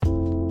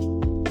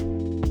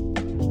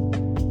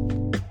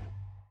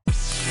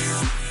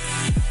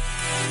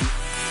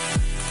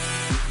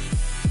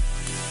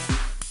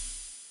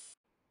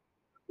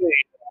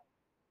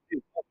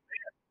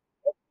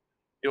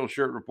Steel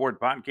Shirt Report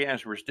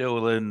podcast. We're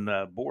still in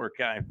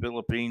Boracay,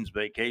 Philippines,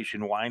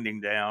 vacation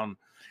winding down.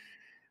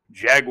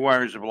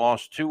 Jaguars have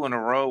lost 2 in a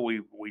row.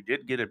 We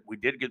did get it. We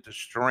did get the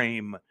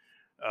stream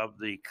of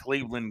the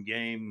Cleveland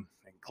game,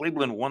 and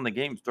Cleveland won the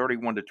game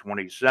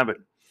 31-27.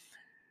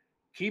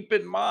 Keep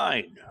in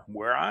mind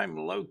where I'm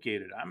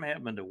located. I'm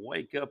having to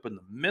wake up in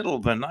the middle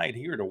of the night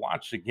here to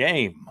watch the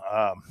game.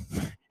 I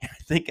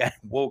think I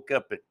woke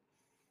up at,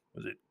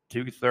 was it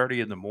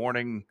 2:30 in the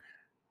morning,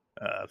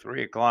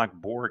 3 o'clock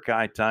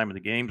Boracay time, and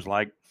the game's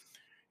like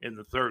in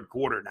the third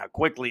quarter. Now,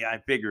 quickly I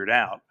figured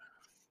out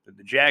that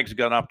the Jags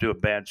got off to a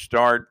bad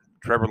start.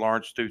 Trevor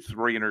Lawrence threw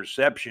 3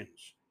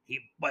 interceptions.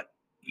 But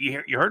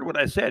you heard what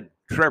I said.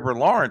 Trevor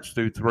Lawrence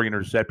threw 3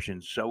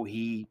 interceptions, so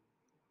he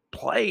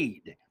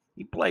played.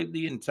 He played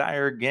the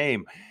entire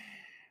game.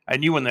 I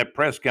knew in that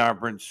press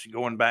conference,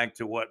 going back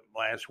to what,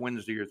 last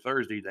Wednesday or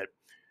Thursday, that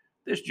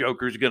this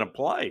Joker's going to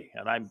play.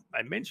 And I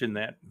mentioned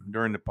that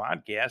during the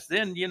podcast.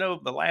 Then,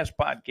 the last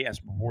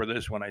podcast before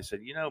this one, I said,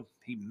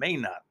 he may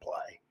not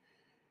play.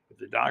 If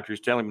the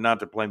doctors tell him not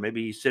to play,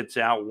 maybe he sits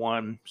out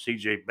one.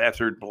 C.J.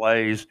 Beathard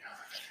plays.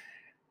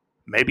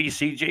 Maybe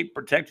C.J.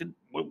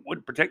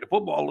 would protect the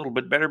football a little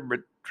bit better, but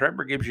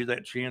Trevor gives you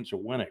that chance of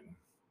winning.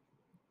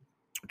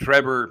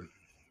 Trevor,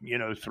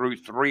 threw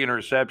 3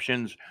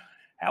 interceptions.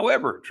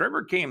 However,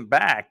 Trevor came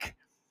back,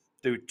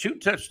 threw 2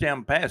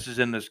 touchdown passes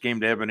in this game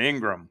to Evan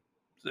Ingram.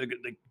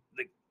 The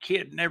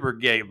kid never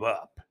gave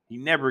up. He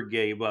never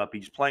gave up.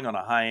 He's playing on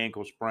a high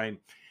ankle sprain.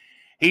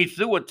 He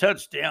threw a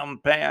touchdown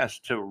pass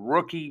to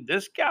rookie.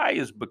 This guy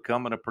is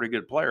becoming a pretty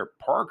good player.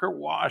 Parker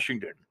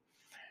Washington,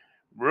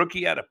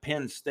 rookie out of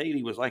Penn State.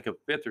 He was like a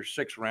 5th or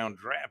 6th round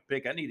draft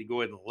pick. I need to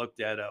go ahead and look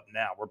that up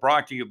now. We're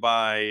brought to you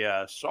by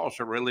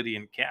Salsa Realty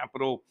and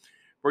Capital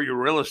for your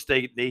real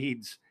estate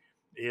needs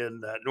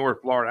in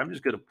North Florida. I'm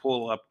just going to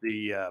pull up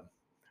the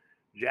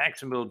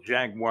Jacksonville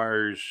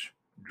Jaguars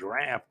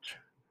draft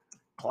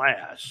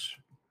class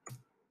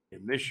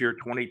in this year,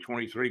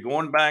 2023,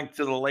 going back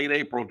to the late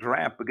April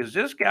draft, because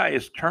this guy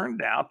has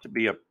turned out to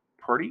be a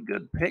pretty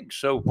good pick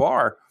so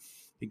far.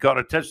 He caught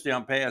a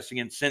touchdown pass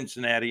against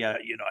Cincinnati. I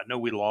know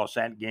we lost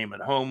that game at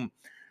home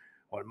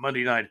on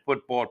Monday Night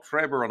Football.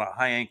 Trevor, on a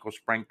high ankle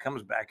sprain,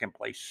 comes back and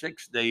plays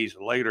 6 days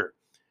later.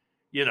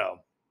 You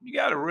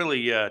got to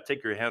really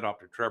take your head off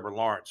to Trevor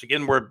Lawrence.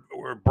 Again, we're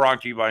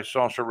brought to you by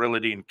Salsa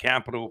Realty and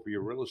Capital for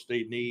your real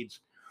estate needs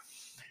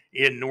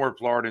in North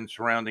Florida and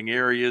surrounding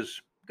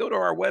areas. Go to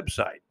our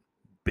website,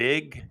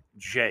 Big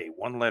J,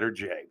 one letter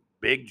J,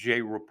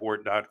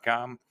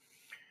 bigjreport.com,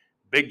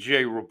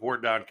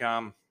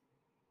 bigjreport.com.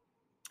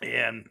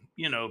 And,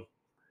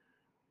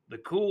 the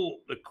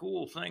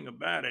cool thing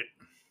about it,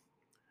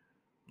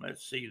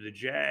 let's see, the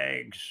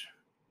Jags.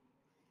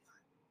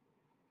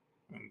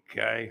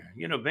 Okay.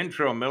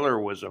 Ventrell Miller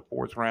was a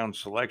 4th round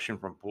selection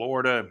from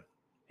Florida.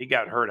 He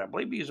got hurt. I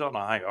believe he's on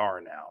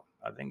IR now.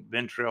 I think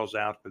Ventrell's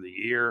out for the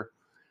year.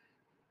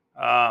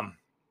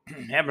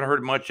 Haven't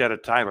heard much out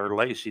of Tyler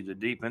Lacey, the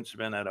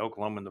defenseman at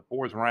Oklahoma, in the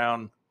 4th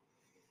round.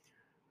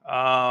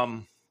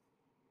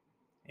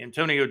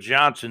 Antonio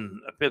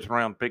Johnson, a 5th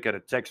round pick out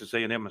of Texas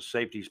A&M, a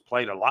safety. He's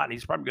played a lot, and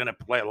he's probably going to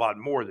play a lot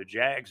more. The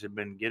Jags have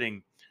been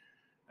getting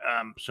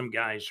some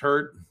guys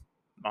hurt.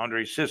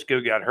 Andre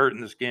Cisco got hurt in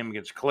this game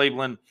against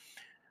Cleveland.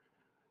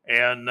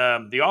 And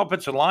the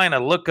offensive line, I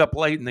look up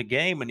late in the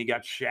game, and you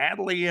got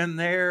Shadley in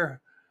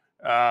there.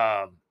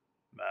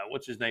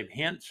 What's his name?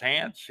 Hance.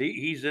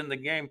 He's in the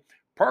game.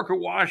 Parker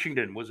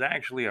Washington was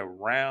actually a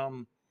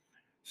round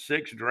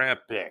 6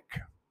 draft pick.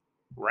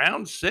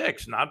 Round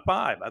 6, not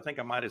 5. I think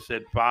I might have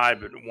said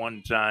 5 at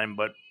one time,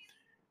 but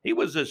he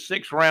was a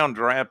 6th round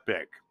draft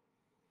pick.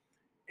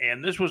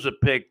 And this was a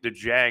pick the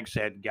Jags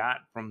had got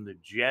from the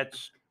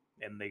Jets,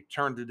 and they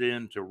turned it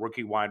into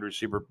rookie wide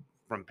receiver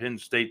from Penn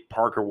State,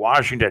 Parker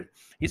Washington.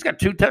 He's got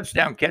 2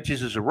 touchdown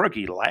catches as a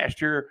rookie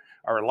last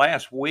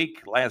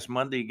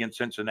Monday against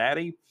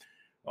Cincinnati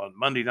on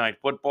Monday Night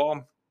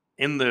Football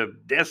in the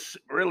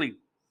really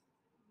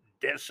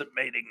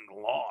decimating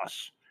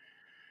loss.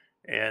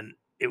 And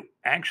it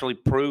actually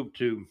proved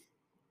to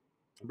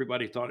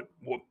everybody thought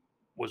what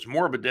was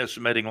more of a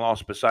decimating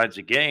loss besides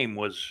the game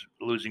was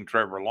losing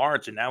Trevor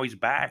Lawrence. And now he's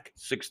back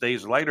 6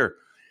 days later.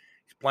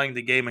 He's playing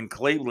the game in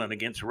Cleveland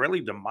against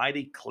really the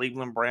mighty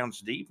Cleveland Browns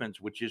defense,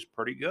 which is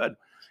pretty good.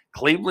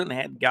 Cleveland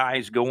had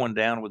guys going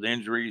down with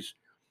injuries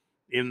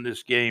in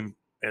this game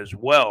as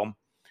well.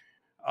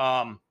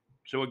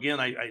 So again,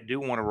 I do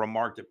want to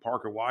remark that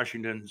Parker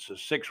Washington's a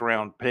 6th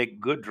round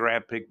pick, good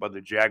draft pick by the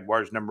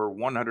Jaguars, number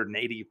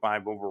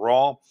 185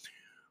 overall.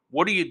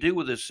 What do you do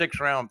with a 6th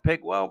round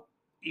pick? Well,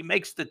 he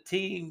makes the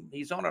team.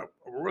 He's on a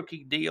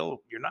rookie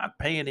deal. You're not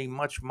paying him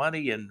much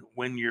money. And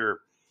when your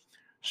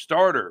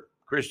starter,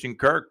 Christian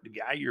Kirk, the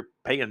guy you're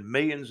paying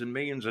millions and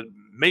millions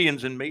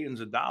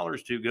of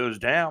dollars to, goes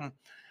down,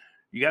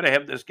 you got to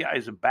have this guy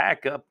as a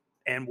backup.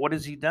 And what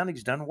has he done?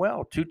 He's done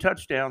well. 2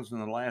 touchdowns in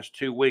the last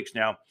 2 weeks.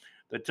 Now,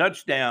 the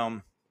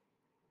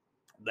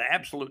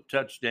absolute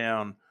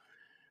touchdown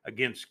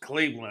against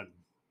Cleveland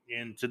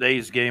in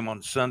today's game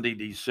on Sunday,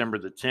 December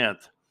the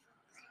 10th,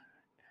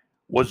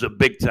 was a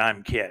big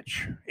time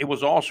catch. It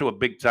was also a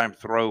big time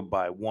throw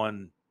by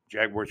one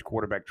Jaguars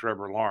quarterback,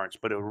 Trevor Lawrence,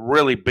 but a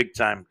really big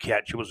time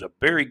catch. It was a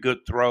very good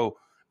throw,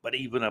 but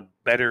even a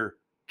better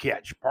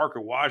catch.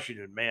 Parker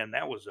Washington, man,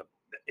 that was a.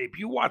 If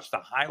you watch the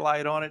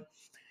highlight on it,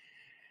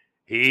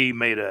 he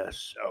made a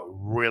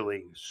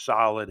really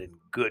solid and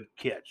good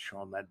catch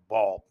on that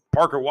ball.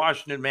 Parker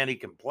Washington, man, he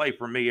can play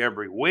for me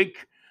every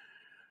week.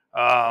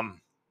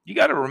 You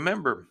got to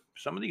remember,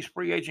 some of these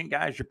free agent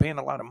guys you're paying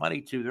a lot of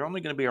money to, they're only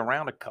going to be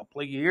around a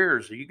couple of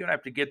years. So you're going to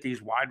have to get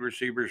these wide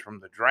receivers from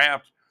the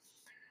draft,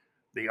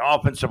 the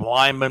offensive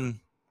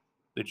linemen.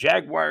 The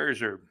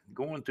Jaguars are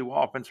going through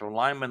offensive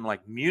linemen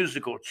like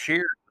musical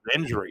chairs with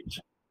injuries.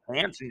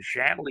 Hance and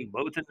Shadley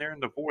both in there in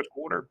the fourth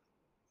quarter.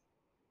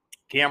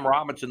 Cam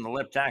Robinson, the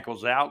left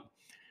tackle's out.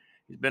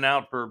 He's been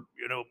out for,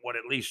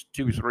 at least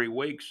 2-3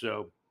 weeks.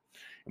 So,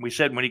 and we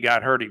said when he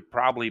got hurt, he'd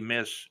probably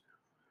miss,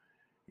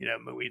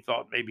 but we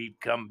thought maybe he'd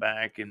come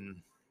back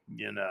and,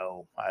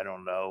 I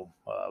don't know,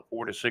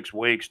 4 to 6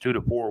 weeks, 2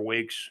 to 4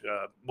 weeks.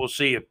 We'll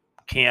see if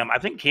I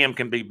think Cam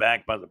can be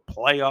back by the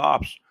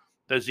playoffs.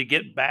 Does he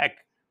get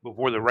back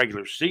before the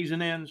regular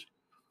season ends?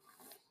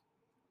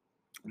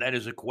 That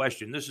is a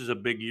question. This is a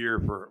big year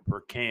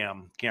for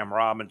Cam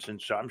Robinson.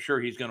 So I'm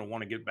sure he's going to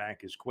want to get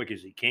back as quick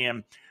as he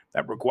can.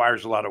 That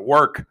requires a lot of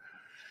work,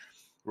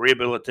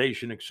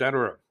 rehabilitation,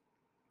 etc.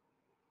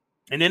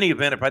 In any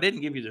event, if I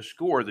didn't give you the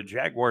score, the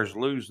Jaguars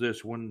lose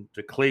this one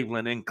to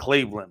Cleveland in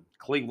Cleveland.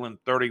 Cleveland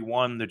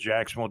 31, the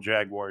Jacksonville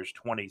Jaguars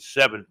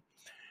 27.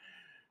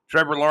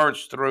 Trevor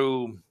Lawrence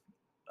threw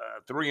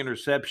 3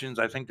 interceptions.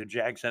 I think the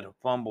Jags had a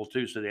fumble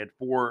too, so they had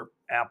 4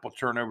 Apple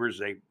turnovers.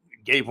 They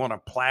gave one a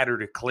platter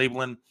to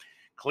Cleveland.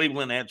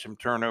 Cleveland had some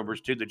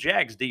turnovers too. The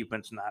Jags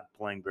defense not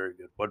playing very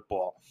good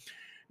football.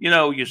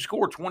 You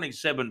score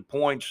 27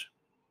 points,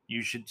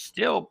 you should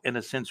still, in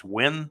a sense,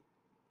 win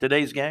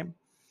today's game.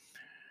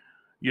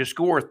 You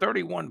score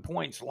 31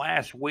 points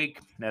last week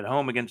at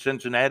home against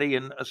Cincinnati,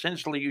 and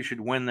essentially you should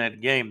win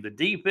that game. The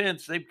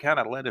defense, they've kind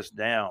of let us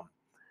down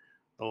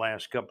the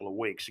last couple of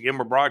weeks. Again,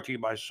 we're brought to you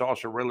by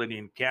Saucer Realty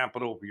and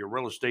Capital for your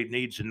real estate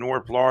needs in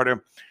North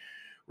Florida.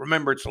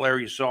 Remember, it's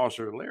Larry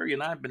Saucer. Larry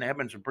and I have been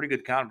having some pretty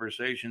good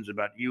conversations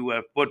about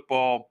UF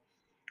football,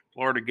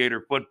 Florida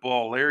Gator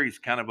football. Larry's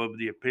kind of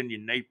the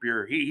opinion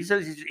Napier. He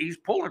says he's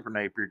pulling for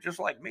Napier, just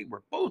like me. We're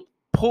both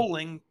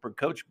pulling for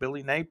Coach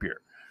Billy Napier.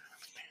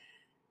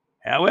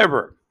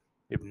 However,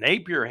 if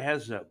Napier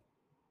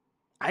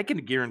I can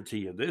guarantee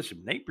you this: if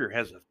Napier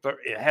has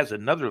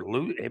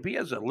if he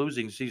has a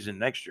losing season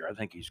next year, I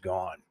think he's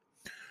gone.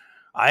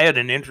 I had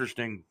an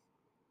interesting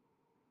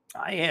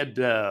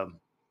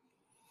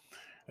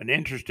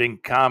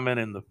comment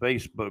in the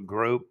Facebook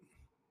group,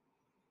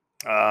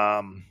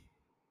 and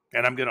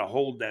I'm going to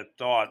hold that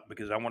thought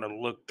because I want to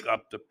look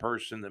up the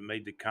person that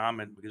made the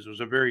comment, because it was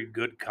a very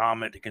good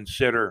comment to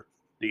consider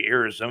the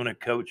Arizona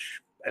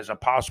coach as a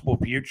possible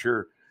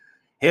future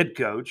head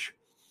coach.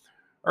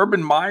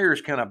 Urban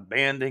Meyer's kind of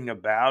banding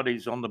about.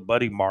 He's on the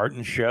Buddy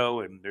Martin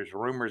show, and there's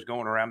rumors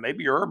going around.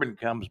 Maybe Urban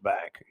comes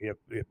back if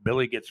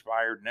Billy gets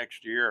fired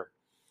next year.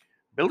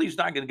 Billy's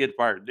not going to get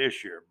fired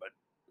this year, but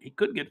he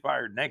could get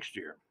fired next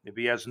year if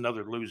he has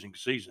another losing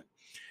season.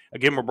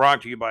 Again, we're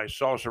brought to you by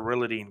Saucer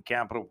Realty and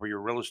Capital for your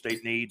real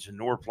estate needs in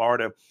North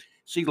Florida.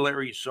 See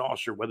Larry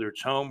Saucer, whether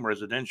it's home,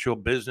 residential,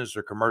 business,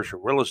 or commercial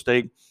real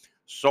estate.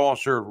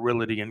 Saucer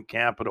Realty and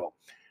Capital.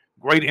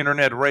 Great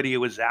internet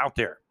radio is out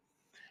there.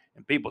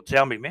 And people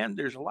tell me, man,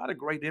 there's a lot of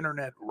great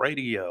internet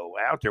radio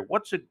out there.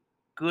 What's a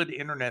good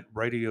internet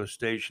radio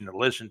station to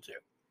listen to?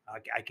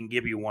 I can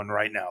give you one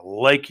right now,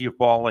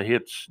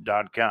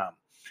 LakeUfallahits.com.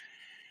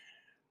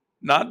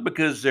 Not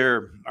because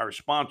they're our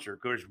sponsor,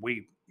 because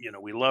we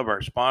love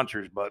our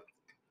sponsors, but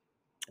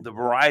the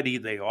variety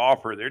they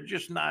offer, they're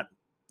just not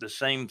the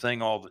same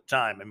thing all the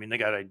time. I mean, they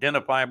got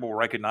identifiable,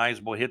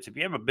 recognizable hits. If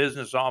you have a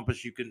business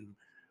office, you can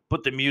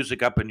put the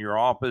music up in your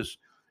office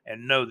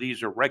and know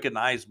these are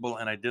recognizable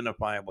and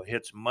identifiable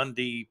hits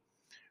Monday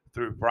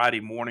through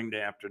Friday morning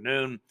to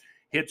afternoon.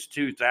 Hits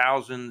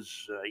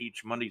 2000s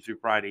each Monday through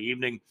Friday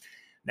evening.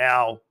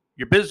 Now,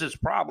 your business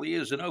probably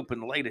isn't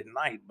open late at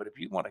night, but if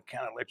you want to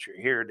kind of let your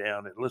hair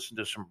down and listen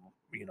to some,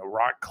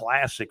 rock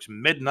classics,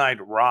 midnight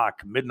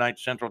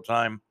Central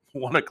Time,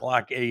 1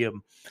 o'clock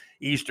a.m.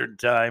 Eastern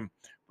Time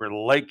for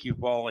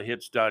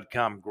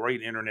LakeUfallahits.com.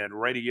 Great internet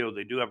radio.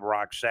 They do have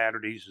Rock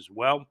Saturdays as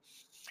well.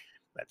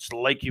 That's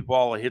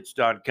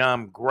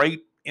LakeUfallahits.com.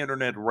 Great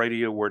internet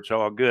radio where it's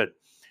all good.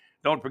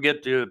 Don't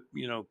forget to,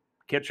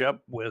 catch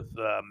up with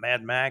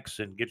Mad Max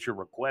and get your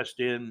request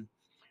in.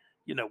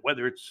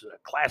 Whether it's a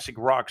classic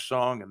rock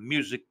song, a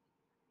music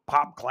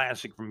pop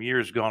classic from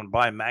years gone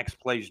by. Max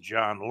plays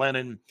John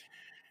Lennon,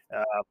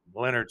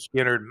 Leonard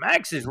Skinner.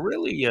 Max is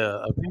really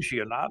a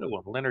aficionado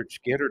of Leonard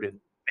Skinner, and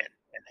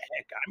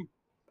heck,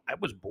 I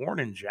was born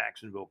in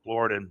Jacksonville,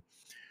 Florida, and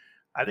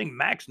I think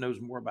Max knows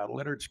more about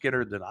Leonard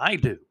Skinner than I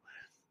do.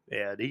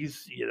 And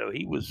he's,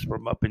 he was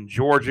from up in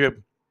Georgia.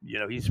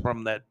 He's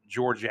from that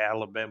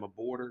Georgia-Alabama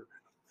border.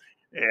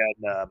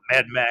 And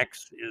Mad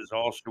Max is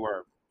also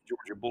our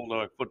Georgia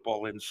Bulldog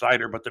Football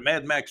Insider. But the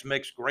Mad Max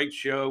Mix, great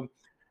show.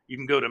 You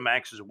can go to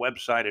Max's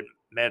website at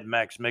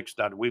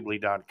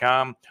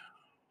madmaxmix.weebly.com,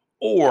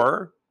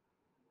 or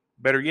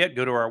better yet,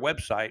 go to our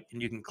website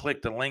and you can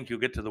click the link. You'll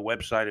get to the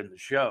website in the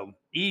show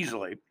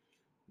easily.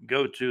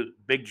 Go to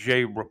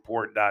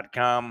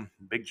bigjreport.com,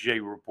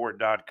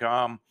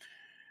 bigjreport.com.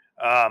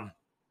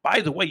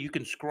 By the way, you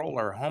can scroll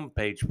our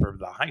homepage for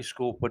the high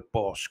school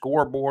football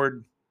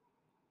scoreboard.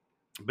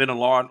 Been a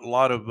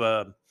lot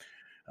of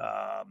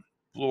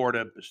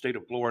Florida, the state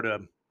of Florida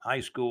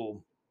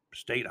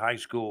state high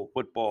school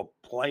football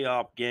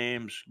playoff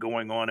games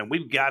going on, and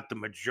we've got the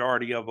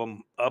majority of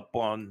them up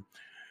on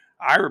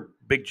our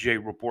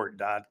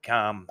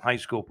bigjreport.com high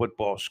school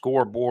football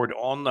scoreboard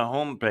on the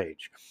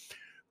homepage.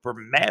 For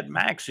Mad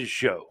Max's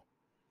show,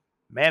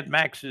 Mad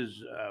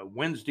Max's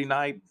Wednesday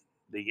night,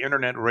 the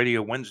Internet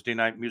Radio Wednesday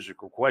night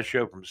music request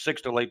show from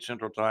 6 to 8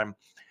 Central Time,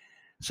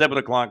 7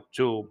 o'clock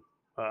till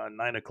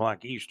 9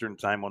 o'clock Eastern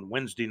Time on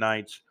Wednesday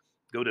nights.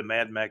 Go to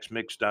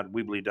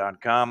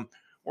madmaxmix.weebly.com,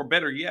 or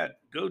better yet,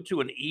 go to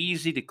an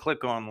easy to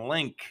click on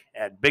link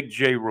at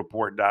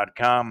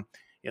bigjreport.com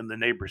in the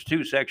Neighbors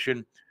 2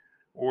 section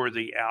or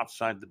the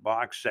Outside the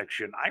Box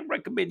section. I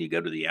recommend you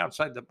go to the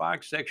Outside the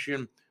Box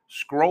section,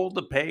 scroll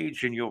the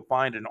page, and you'll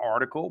find an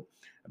article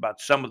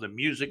about some of the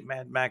music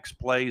Mad Max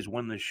plays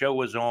when the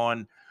show is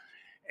on.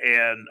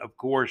 And of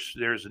course,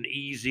 there's an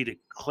easy to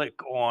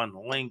click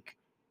on link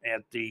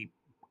at the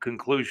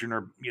conclusion,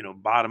 or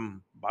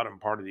bottom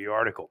part of the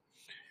article.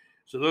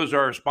 So those are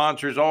our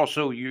sponsors.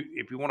 Also,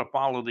 if you want to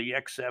follow the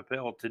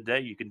XFL Today,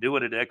 you can do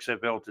it at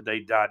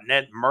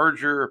xfltoday.net.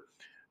 Merger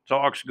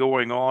talks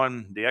going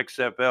on. The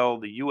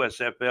XFL, the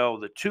USFL,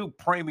 the two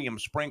premium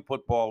spring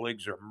football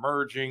leagues are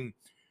merging.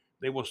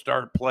 They will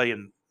start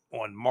playing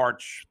on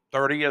March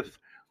 30th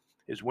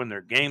is when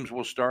their games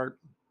will start.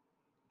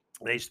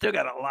 They still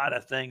got a lot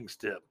of things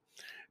to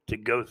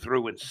go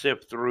through and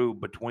sift through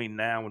between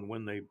now and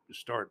when they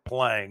start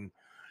playing.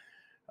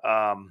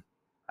 I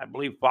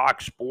believe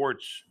Fox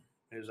Sports,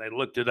 as I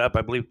looked it up,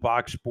 I believe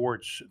Fox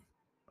Sports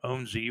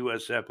owns the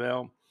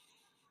USFL.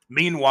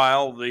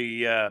 Meanwhile,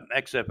 the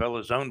XFL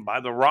is owned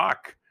by The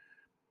Rock,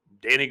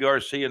 Danny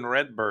Garcia, and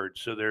Redbird.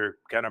 So they're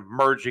kind of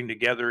merging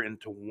together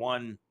into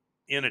one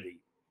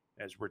entity,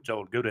 as we're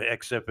told. Go to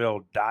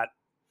xfltoday.net.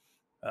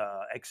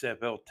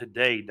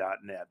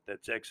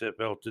 That's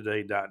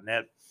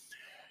xfltoday.net.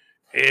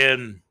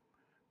 And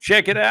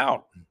check it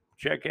out.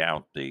 Check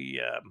out the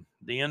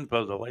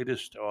info, the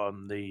latest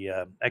on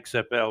the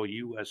XFL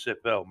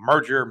USFL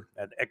merger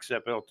at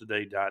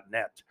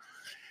xfltoday.net.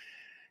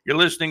 You're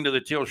listening to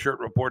the Teal Shirt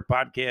Report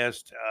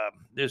podcast.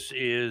 This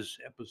is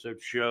episode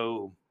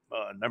show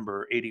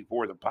number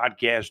 84 of the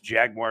podcast.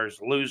 Jaguars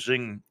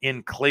losing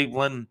in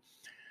Cleveland.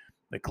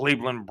 The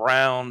Cleveland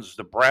Browns,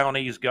 the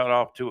Brownies got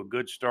off to a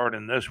good start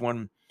in this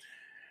one.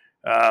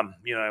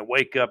 I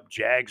wake up,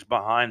 Jags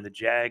behind. The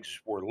Jags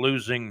were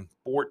losing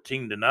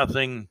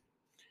 14-0.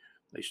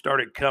 They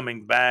started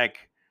coming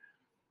back.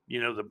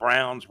 The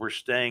Browns were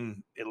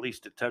staying at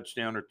least a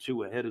touchdown or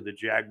two ahead of the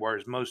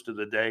Jaguars most of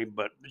the day,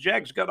 but the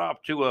Jags got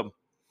off to a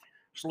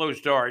slow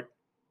start,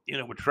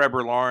 with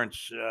Trevor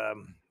Lawrence,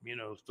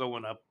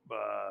 throwing up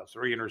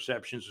 3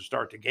 interceptions to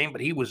start the game,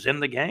 but he was in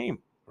the game,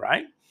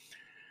 right?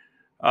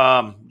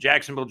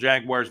 Jacksonville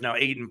Jaguars now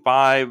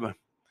 8-5.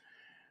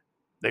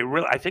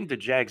 I think the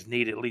Jags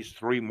need at least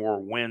 3 more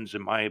wins,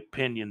 in my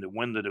opinion, to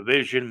win the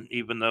division,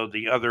 even though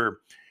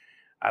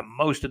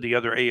most of the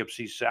other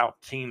AFC South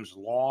teams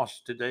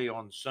lost today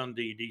on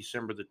Sunday,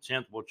 December the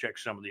 10th. We'll check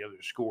some of the other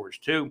scores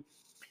too.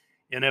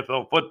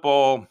 NFL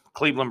football,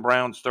 Cleveland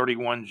Browns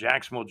 31,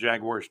 Jacksonville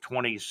Jaguars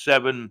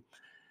 27.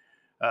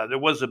 There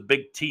was a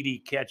big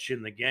TD catch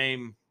in the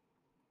game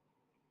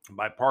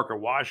by Parker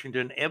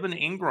Washington. Evan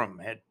Ingram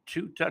had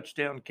 2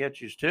 touchdown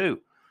catches too.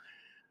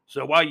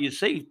 So while you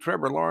see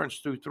Trevor Lawrence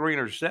threw 3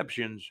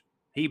 interceptions,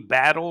 he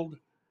battled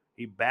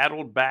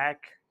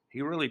back.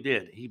 He really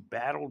did. He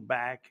battled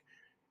back,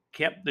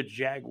 kept the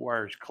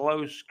Jaguars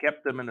close,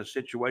 kept them in a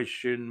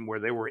situation where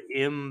they were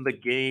in the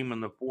game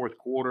in the fourth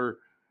quarter,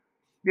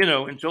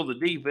 until the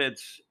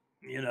defense,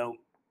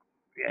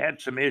 had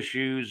some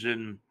issues.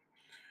 And,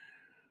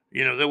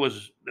 there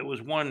was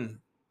one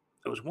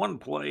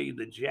play,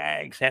 the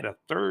Jags had a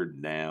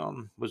 3rd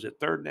down. Was it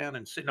 3rd down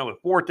and 6? No, a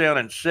 4th down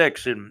and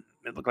 6. And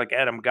it looked like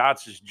Adam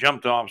Gotsis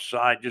jumped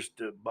offside, just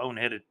a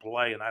boneheaded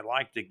play. And I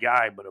like the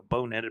guy, but a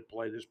boneheaded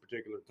play this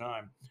particular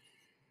time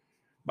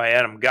by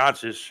Adam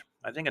Gotsis.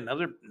 I think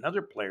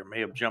another player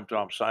may have jumped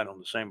offside on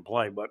the same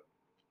play, but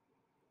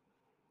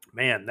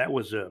man, that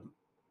was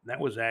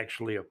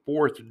actually a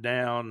 4th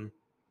down.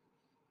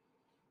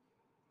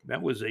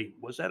 Was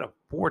that a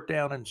 4th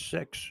down and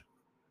 6?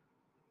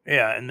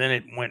 Yeah, and then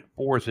it went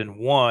 4th and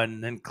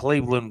 1. Then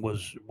Cleveland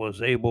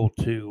was able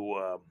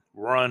to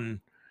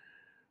run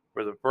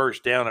for the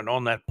first down, and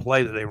on that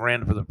play that they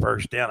ran for the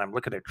first down, I'm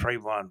looking at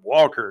Trayvon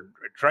Walker.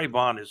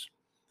 Trayvon is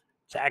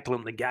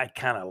tackling the guy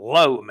kind of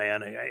low,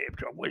 man. If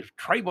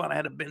Trayvon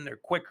had been there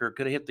quicker,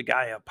 could have hit the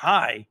guy up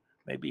high.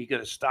 Maybe he could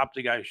have stopped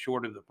the guy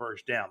short of the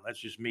first down. That's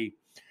just me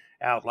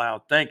out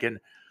loud thinking.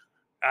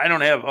 I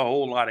don't have a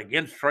whole lot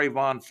against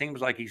Trayvon.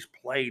 Seems like he's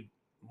played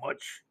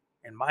much,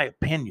 in my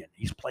opinion,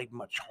 he's played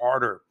much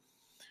harder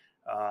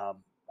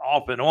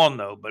off and on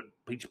though, but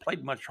he's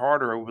played much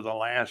harder over the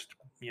last,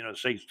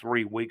 say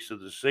 3 weeks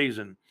of the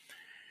season.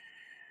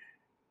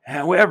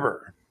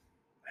 However,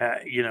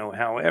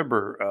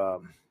 Trayvon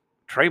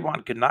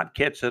could not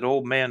catch that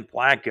old man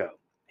Flacco.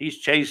 He's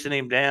chasing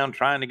him down,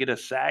 trying to get a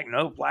sack.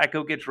 No,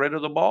 Flacco gets rid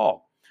of the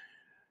ball.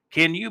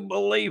 Can you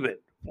believe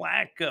it?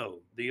 Flacco,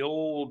 the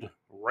old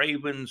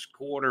Ravens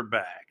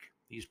quarterback.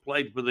 He's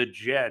played for the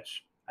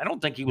Jets. I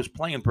don't think he was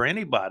playing for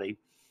anybody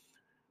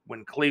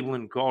when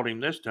Cleveland called him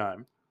this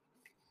time,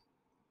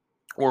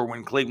 or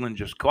when Cleveland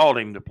just called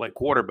him to play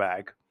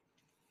quarterback.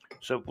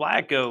 So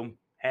Flacco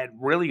had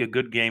really a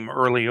good game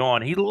early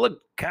on. He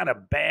looked kind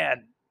of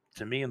bad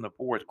to me in the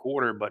fourth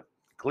quarter, but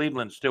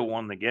Cleveland still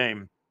won the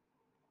game.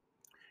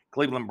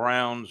 Cleveland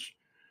Browns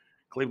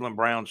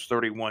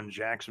 31,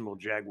 Jacksonville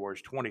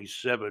Jaguars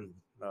 27,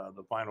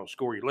 the final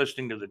score. You're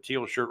listening to the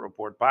Teal Shirt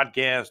Report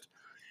podcast.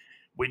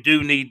 We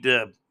do need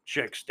to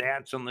check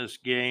stats on this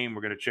game.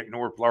 We're going to check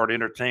North Florida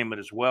Entertainment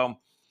as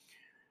well.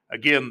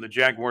 Again, the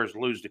Jaguars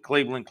lose to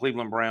Cleveland.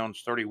 Cleveland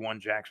Browns 31,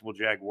 Jacksonville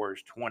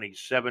Jaguars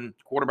 27.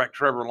 Quarterback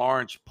Trevor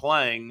Lawrence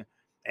playing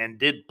and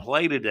did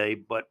play today,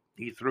 but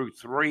he threw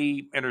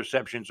 3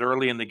 interceptions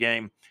early in the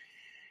game.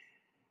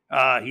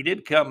 He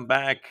did come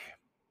back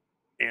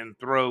and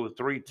throw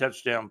 3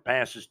 touchdown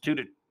passes.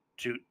 Two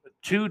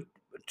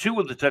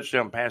of the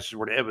touchdown passes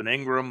were to Evan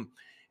Ingram,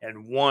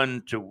 and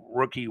 1 to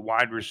rookie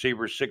wide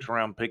receiver,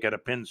 6th-round pick out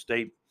of Penn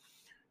State,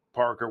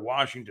 Parker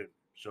Washington.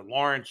 So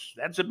Lawrence,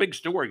 that's a big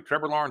story.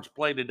 Trevor Lawrence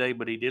played today,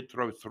 but he did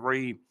throw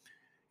 3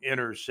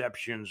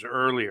 interceptions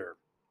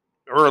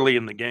early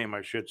in the game,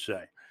 I should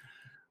say.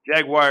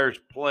 Jaguars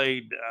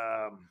played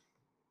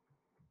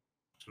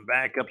some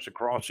backups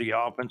across the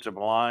offensive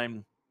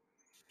line.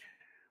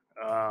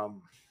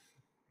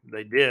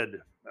 They did.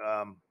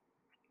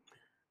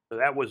 So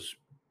that was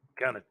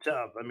kind of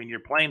tough. I mean,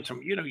 you're playing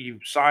some,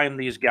 you've signed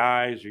these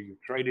guys or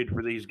you've traded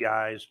for these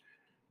guys.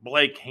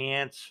 Blake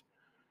Hance.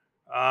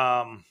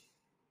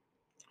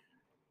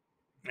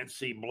 Let's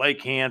see,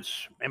 Blake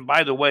Hance. And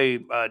by the way,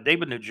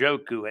 David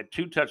Njoku had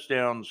 2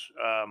 touchdowns,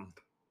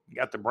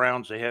 got the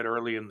Browns ahead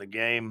early in the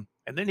game.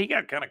 And then he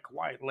got kind of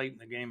quiet late in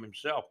the game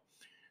himself.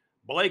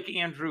 Blake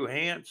Andrew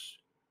Hance,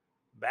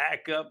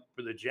 backup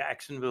for the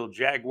Jacksonville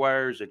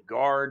Jaguars at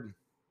guard.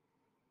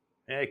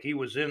 Heck, he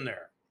was in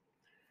there.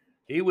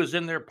 He was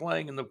in there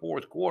playing in the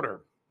fourth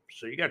quarter.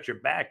 So you got your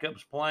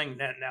backups playing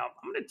that. Now,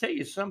 I'm going to tell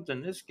you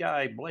something. This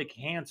guy, Blake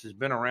Hance, has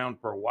been around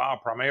for a while,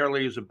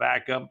 primarily as a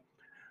backup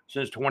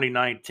since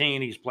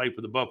 2019. He's played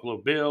for the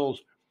Buffalo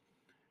Bills,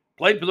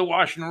 played for the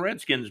Washington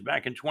Redskins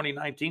back in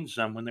 2019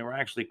 some when they were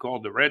actually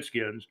called the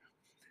Redskins.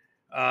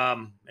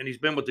 And he's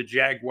been with the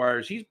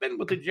Jaguars. He's been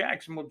with the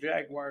Jacksonville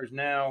Jaguars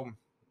now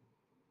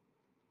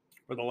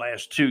for the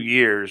last 2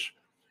 years.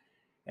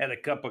 Had a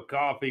cup of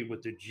coffee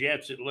with the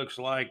Jets, it looks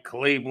like,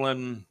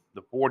 Cleveland,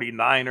 the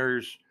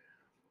 49ers.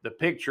 The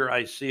picture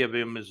I see of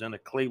him is in a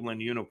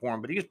Cleveland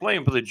uniform, but he's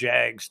playing for the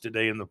Jags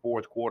today in the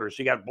fourth quarter.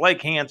 So you got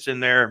Blake Hance in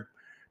there,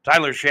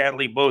 Tyler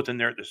Shadley, both in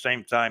there at the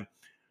same time.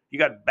 You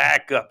got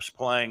backups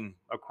playing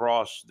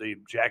across the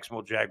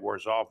Jacksonville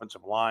Jaguars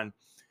offensive line.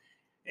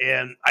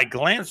 And I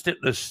glanced at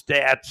the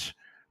stats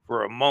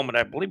for a moment.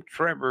 I believe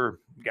Trevor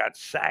got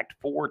sacked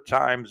 4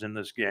 times in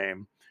this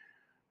game.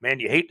 Man,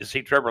 you hate to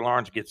see Trevor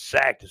Lawrence get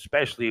sacked,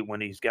 especially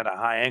when he's got a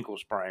high ankle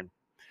sprain.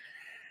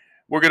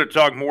 We're going to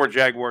talk more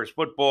Jaguars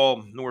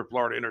football, North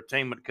Florida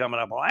Entertainment coming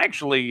up. I'll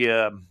actually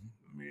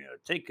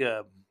take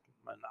an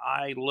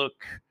eye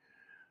look,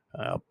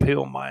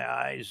 peel my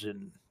eyes,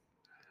 and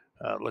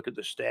look at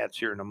the stats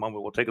here in a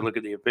moment. We'll take a look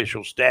at the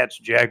official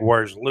stats.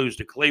 Jaguars lose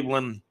to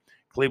Cleveland.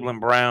 Cleveland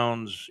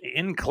Browns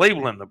in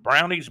Cleveland. The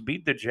Brownies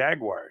beat the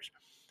Jaguars.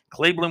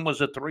 Cleveland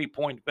was a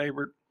 3-point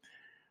favorite.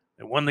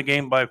 They won the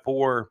game by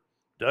 4.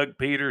 Doug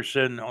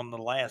Peterson on the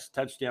last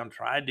touchdown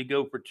tried to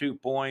go for 2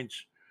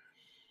 points.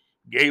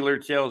 Gaylor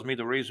tells me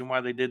the reason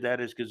why they did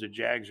that is because the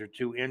Jags are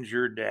too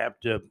injured to have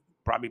to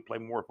probably play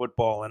more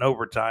football in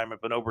overtime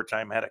if an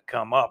overtime had to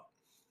come up.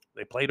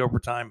 They played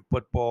overtime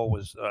football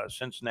with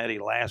Cincinnati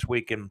last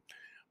week and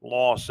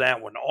lost that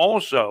one.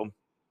 Also,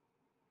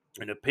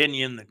 an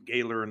opinion that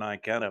Gaylor and I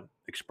kind of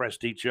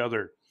expressed to each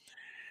other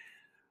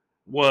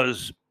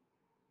was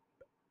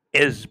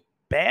as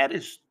bad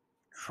as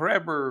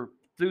Trevor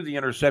threw the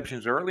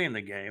interceptions early in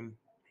the game,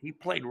 he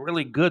played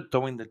really good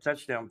throwing the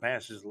touchdown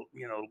passes,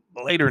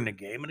 later in the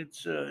game. And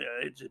it's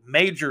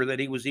major that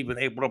he was even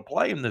able to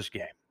play in this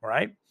game,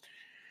 right?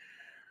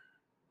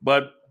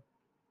 But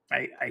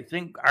I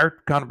think our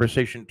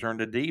conversation turned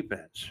to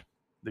defense.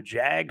 The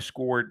Jags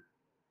scored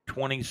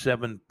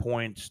 27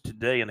 points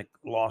today and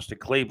lost to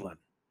Cleveland.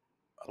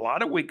 A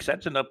lot of weeks,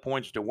 that's enough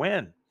points to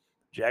win.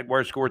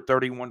 Jaguars scored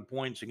 31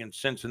 points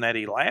against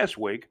Cincinnati last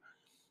week.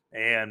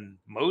 And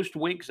most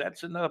weeks,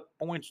 that's enough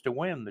points to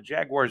win. The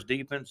Jaguars'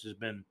 defense has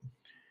been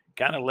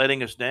kind of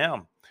letting us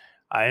down.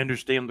 I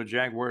understand the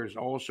Jaguars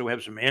also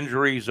have some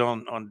injuries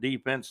on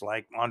defense,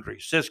 like Andre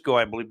Sisco,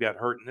 I believe, got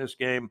hurt in this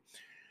game.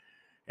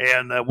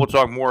 And we'll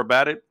talk more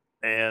about it.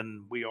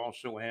 And we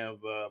also have,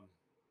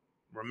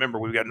 remember,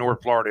 we've got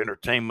North Florida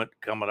Entertainment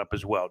coming up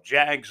as well.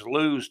 Jags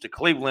lose to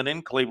Cleveland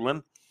in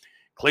Cleveland.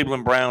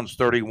 Cleveland Browns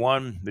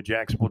 31, the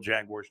Jacksonville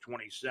Jaguars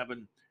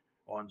 27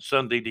 on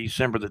Sunday,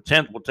 December the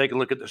 10th. We'll take a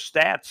look at the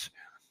stats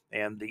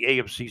and the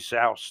AFC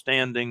South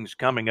standings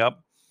coming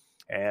up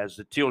as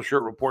the Teal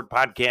Shirt Report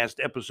podcast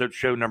episode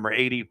show number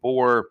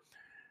 84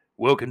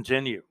 will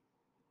continue.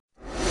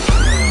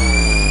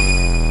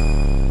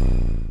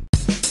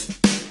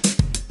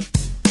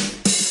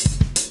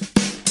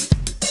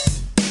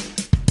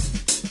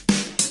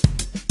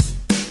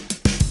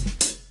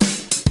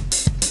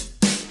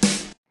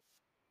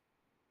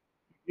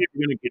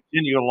 We're going to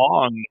continue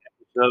along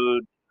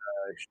episode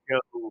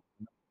show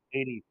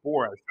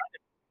 84. I was trying to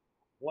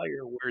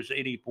player. Where's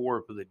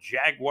 84 for the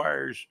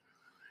Jaguars?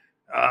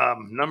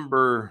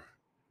 Number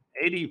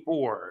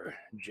 84,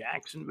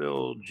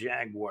 Jacksonville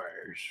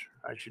Jaguars.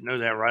 I should know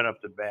that right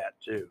off the bat,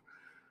 too.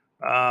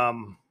 I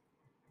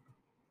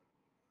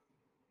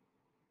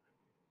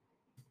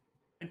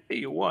tell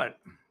you what,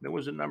 there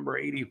was a number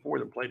 84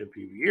 that played a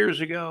few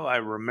years ago. I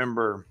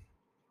remember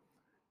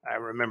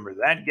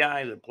that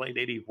guy that played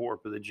 84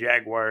 for the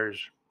Jaguars.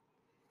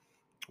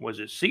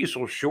 Was it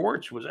Cecil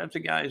Shorts? Was that the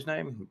guy's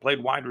name? He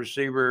played wide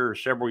receiver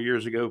several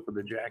years ago for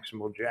the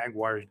Jacksonville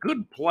Jaguars.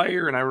 Good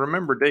player. And I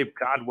remember Dave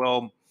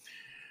Codwell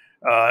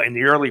in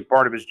the early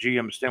part of his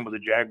GM stint with the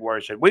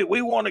Jaguars said,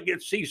 we want to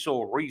get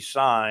Cecil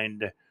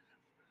re-signed.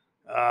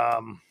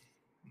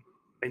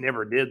 They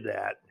never did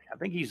that. I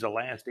think he's the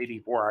last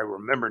 84 I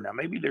remember. Now,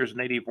 maybe there's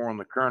an 84 on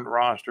the current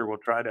roster. We'll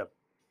try to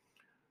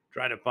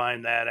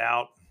find that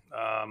out.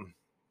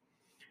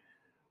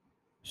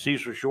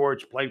 Cecil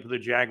Shorts played for the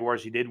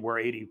Jaguars. He did wear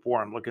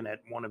 84. I'm looking at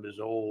one of his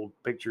old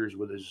pictures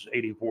with his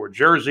 84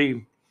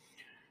 jersey.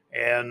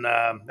 And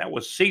that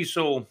was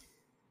Cecil.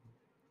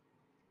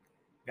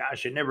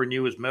 Gosh, I never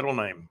knew his middle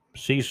name.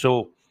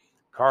 Cecil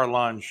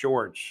Carlon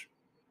Shorts.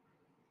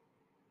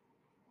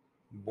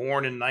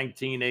 Born in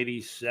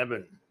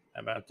 1987.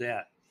 How about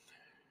that?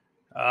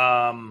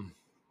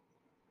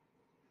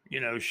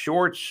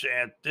 Shorts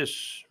at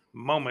this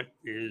moment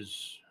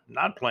is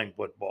not playing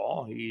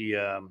football. He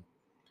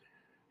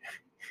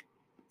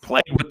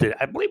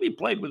I believe he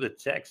played with the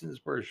Texans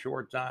for a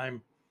short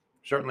time.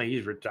 Certainly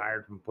he's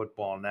retired from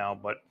football now,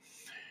 but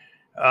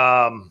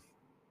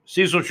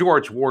Cecil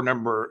Shorts wore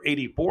number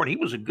 84, and he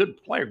was a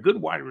good player,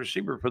 good wide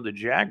receiver for the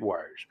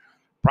Jaguars.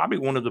 Probably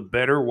one of the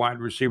better wide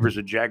receivers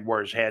the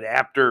Jaguars had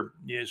after,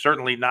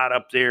 certainly not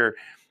up there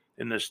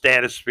in the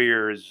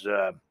stratosphere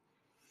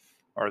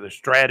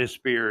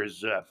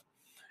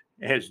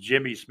as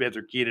Jimmy Smith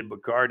or Keenan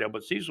McCardell,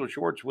 but Cecil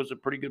Shorts was a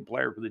pretty good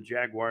player for the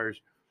Jaguars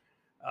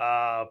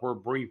for a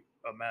brief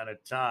amount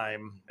of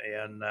time,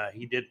 and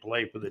he did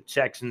play for the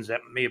Texans.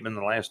 That may have been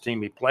the last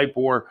team he played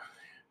for.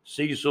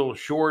 Cecil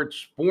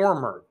Shorts,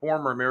 former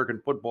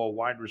American football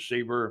wide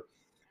receiver.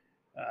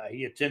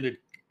 He attended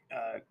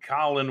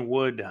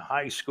Collinwood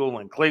High School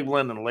in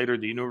Cleveland and later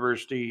the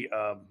University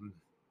of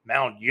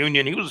Mount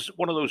Union. He was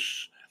one of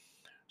those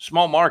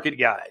small market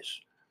guys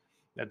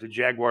that the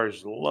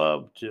Jaguars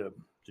loved to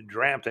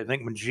draft. I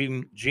think when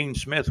Gene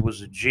Smith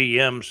was a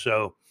GM,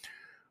 so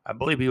I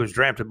believe he was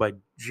drafted by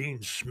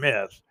Gene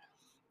Smith.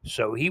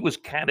 So he was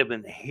kind of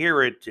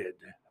inherited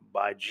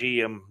by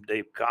GM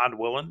Dave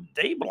Codwell, and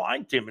Dave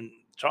liked him and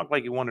talked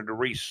like he wanted to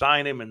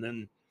re-sign him, and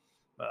then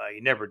he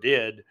never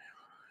did.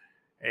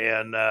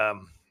 And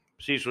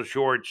Cecil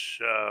Shorts,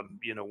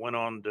 went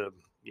on to,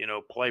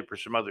 play for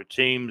some other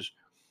teams,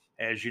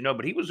 as you know,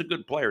 but he was a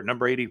good player.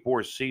 Number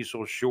 84,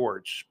 Cecil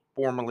Shorts,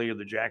 formerly of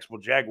the Jacksonville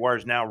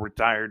Jaguars, now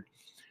retired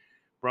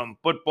from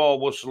football.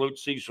 We'll salute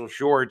Cecil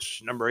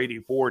Shorts, number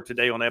 84,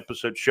 today on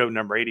episode show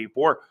number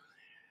 84.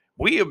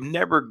 We have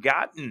never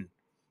gotten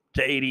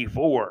to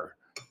 84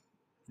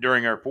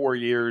 during our 4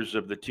 years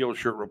of the Teal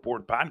Shirt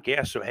Report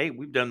podcast. So, hey,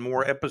 we've done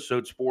more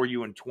episodes for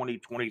you in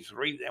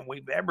 2023 than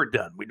we've ever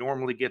done. We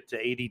normally get to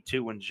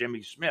 82 and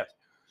Jimmy Smith,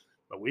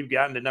 but we've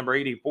gotten to number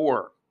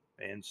 84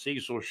 and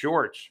Cecil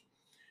Shorts.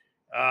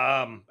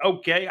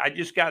 Okay, I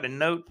just got a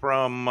note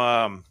from,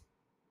 I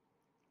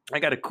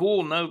got a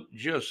cool note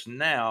just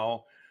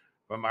now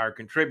from our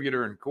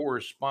contributor and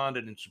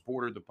correspondent and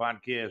supporter of the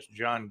podcast,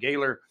 John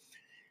Gaylor.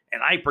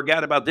 And I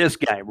forgot about this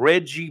guy,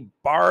 Reggie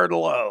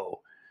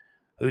Barlow,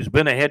 who's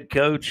been a head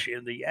coach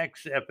in the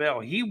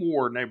XFL. He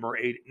wore number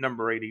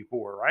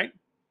 84, right?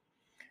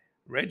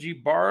 Reggie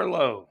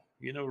Barlow.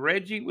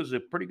 Reggie was a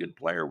pretty good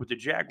player with the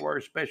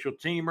Jaguars, special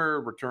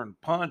teamer, returned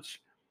punts.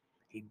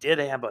 He did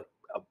have a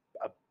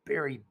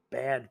very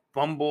bad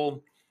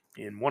fumble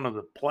in one of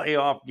the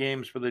playoff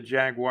games for the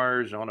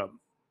Jaguars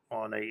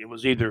it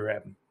was either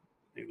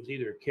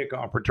a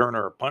kickoff return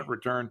or a punt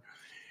return.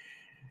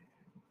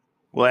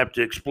 We'll have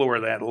to explore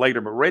that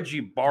later. But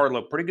Reggie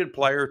Barlow, pretty good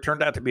player,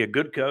 turned out to be a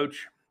good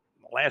coach.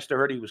 Last I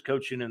heard, he was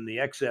coaching in the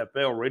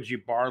XFL. Reggie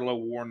Barlow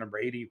wore number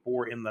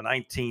 84 in the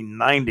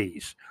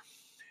 1990s.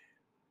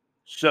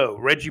 So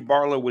Reggie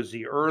Barlow was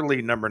the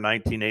early number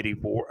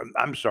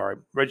 1984.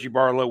 Reggie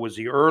Barlow was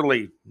the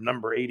early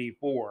number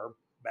 84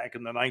 back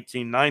in the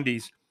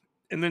 1990s.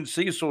 And then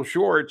Cecil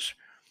Shorts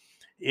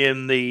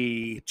in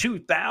the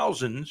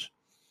 2000s.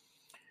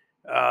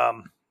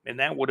 And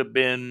that would have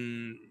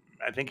been,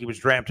 I think he was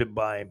drafted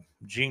by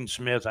Gene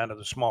Smith out of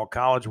the small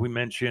college we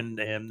mentioned.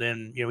 And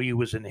then, he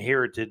was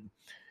inherited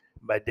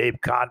by Dave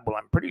Codwell.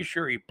 I'm pretty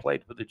sure he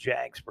played for the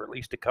Jags for at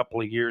least a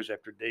couple of years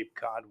after Dave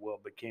Codwell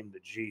became the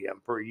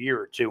GM, for a year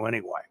or two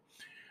anyway.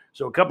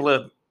 So a couple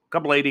of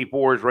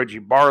 84s, Reggie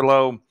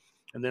Barlow,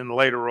 and then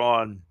later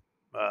on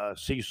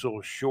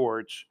Cecil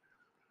Shorts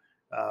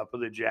for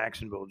the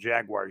Jacksonville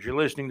Jaguars. You're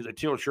listening to the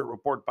Teal Shirt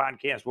Report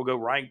podcast.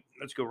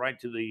 Let's go right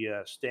to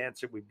the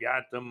stats that we've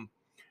got them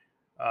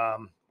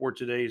for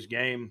today's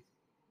game.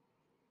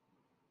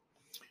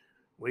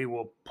 We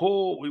will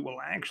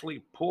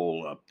actually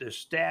pull up the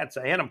stats.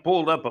 I had them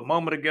pulled up a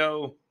moment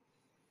ago.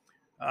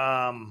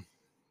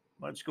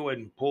 Let's go ahead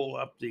and pull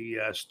up the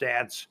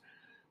stats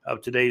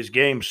of today's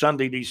game.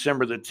 Sunday,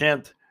 December the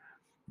 10th,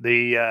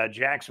 the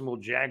Jacksonville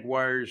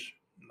Jaguars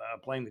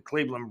playing the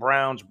Cleveland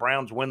Browns.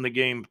 Browns win the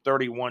game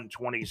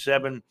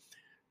 31-27.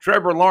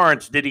 Trevor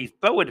Lawrence, did he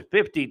throw it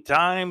 50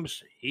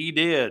 times? He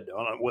did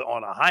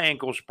on a high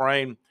ankle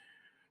sprain.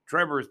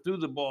 Trevor threw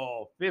the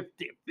ball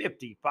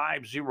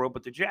 55-0,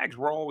 but the Jags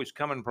were always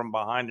coming from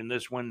behind in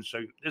this one,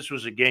 so this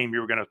was a game you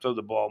were going to throw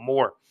the ball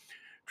more.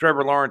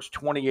 Trevor Lawrence,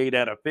 28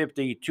 out of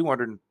 50,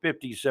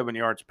 257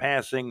 yards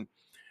passing,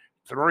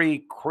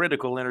 3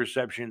 critical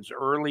interceptions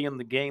early in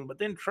the game, but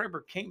then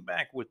Trevor came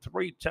back with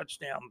 3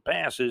 touchdown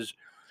passes,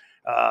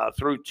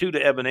 threw 2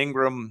 to Evan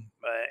Ingram,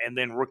 and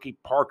then rookie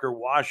Parker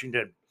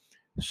Washington,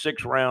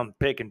 6th-round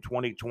pick in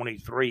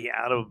 2023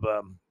 out of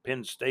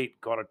Penn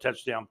State, caught a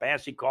touchdown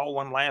pass. He called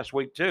one last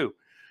week too.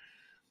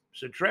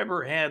 So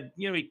Trevor had,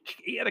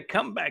 he had a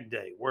comeback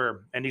day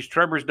and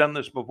Trevor's done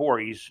this before.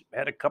 He's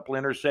had a couple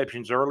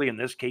interceptions early. In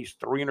this case,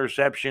 3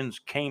 interceptions,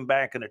 came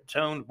back and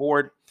atoned for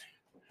it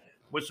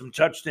with some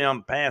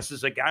touchdown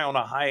passes. A guy on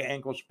a high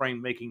ankle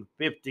sprain making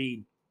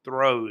 50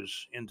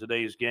 throws in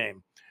today's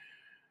game.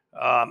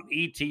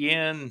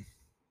 ETN.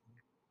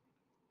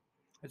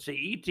 Let's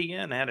see,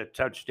 ETN had a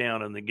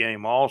touchdown in the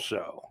game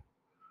also.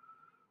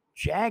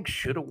 Jags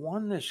should have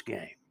won this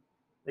game.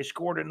 They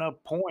scored enough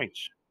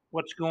points.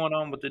 What's going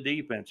on with the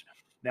defense?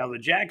 Now, the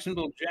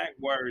Jacksonville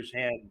Jaguars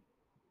had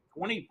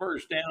 20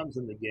 first downs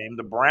in the game.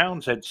 The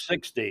Browns had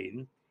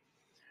 16.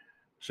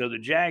 So the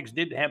Jags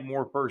did have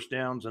more first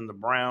downs than the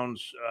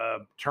Browns.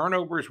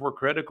 Turnovers were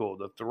critical.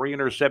 The 3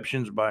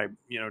 interceptions by,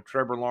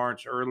 Trevor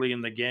Lawrence early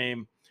in the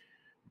game.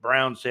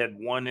 Browns had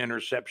 1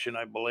 interception,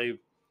 I believe,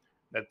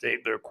 that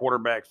their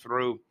quarterback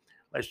threw.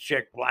 Let's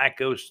check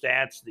Flacco's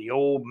stats. The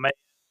old man.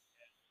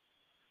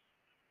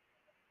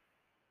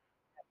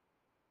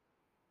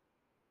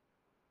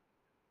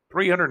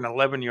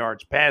 311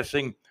 yards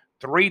passing,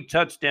 3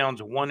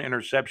 touchdowns, 1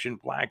 interception.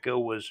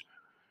 Flacco was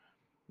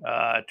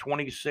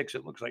 26.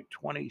 It looks like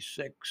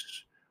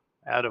 26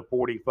 out of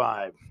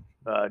 45.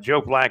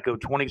 Joe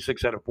Flacco,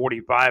 26 out of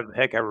 45.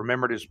 Heck, I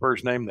remembered his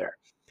first name there.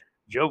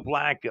 Joe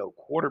Flacco,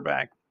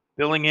 quarterback,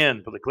 filling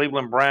in for the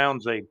Cleveland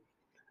Browns. I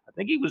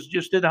think he was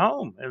just at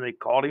home, and they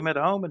called him at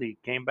home, and he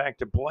came back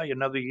to play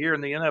another year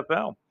in the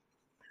NFL.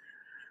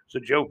 So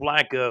Joe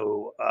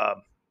Flacco,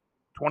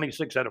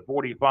 26 out of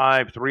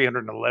 45,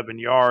 311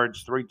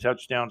 yards, 3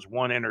 touchdowns,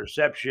 1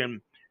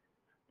 interception.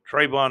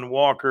 Trayvon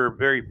Walker,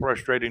 very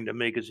frustrating to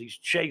me because he's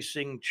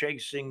chasing.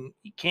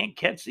 He can't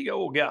catch the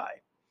old guy.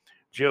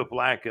 Joe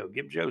Flacco,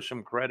 give Joe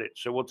some credit.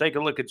 So we'll take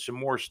a look at some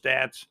more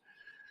stats.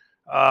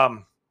 I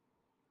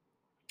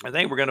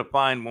think we're going to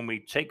find when we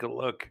take a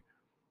look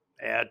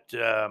at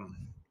the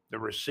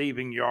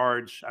receiving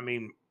yards. I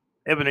mean,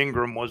 Evan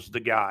Ingram was the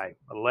guy.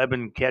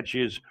 11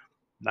 catches,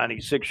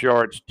 96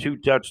 yards, 2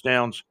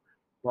 touchdowns.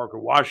 Parker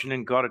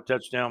Washington caught a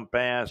touchdown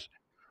pass.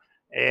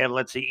 And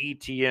let's see,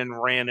 ETN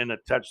ran in a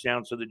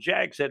touchdown. So the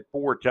Jags had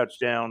 4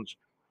 touchdowns.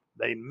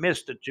 They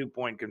missed a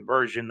 2-point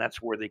conversion. That's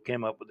where they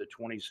came up with the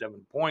 27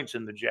 points,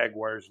 and the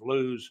Jaguars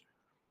lose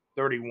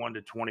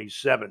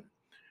 31-27.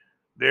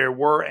 There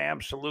were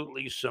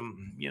absolutely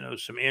some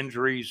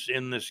injuries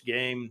in this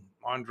game.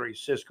 Andre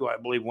Cisco, I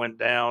believe, went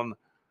down.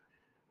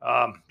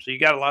 So you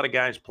got a lot of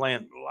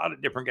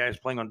different guys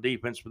playing on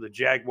defense for the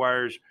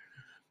Jaguars.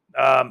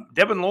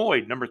 Devin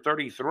Lloyd, number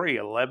 33,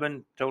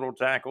 11 total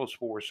tackles,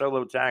 4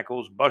 solo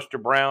tackles. Buster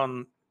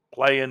Brown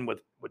playing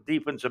with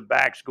defensive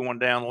backs going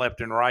down left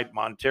and right.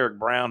 Monteric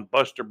Brown,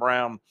 Buster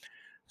Brown,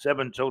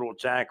 7 total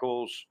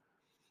tackles,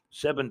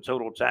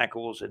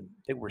 and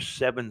there were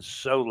 7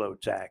 solo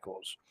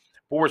tackles.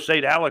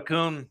 Forsade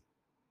Alakun,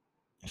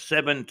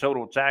 7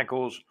 total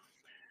tackles,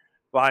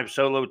 5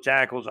 solo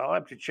tackles. I'll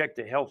have to check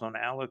the health on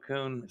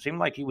Alakun. It seemed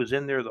like he was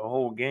in there the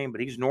whole game,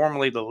 but he's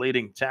normally the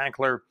leading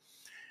tackler.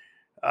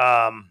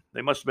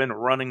 They must have been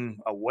running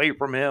away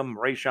from him.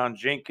 Rayshon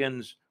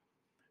Jenkins,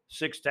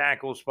 6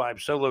 tackles,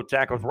 5 solo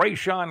tackles.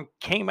 Rayshon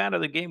came out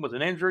of the game with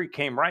an injury,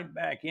 came right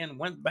back in,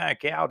 went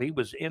back out. He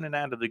was in and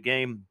out of the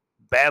game,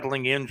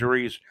 battling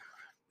injuries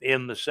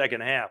in the second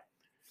half.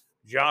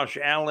 Josh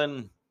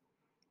Allen,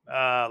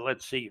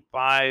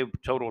 5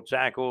 total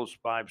tackles,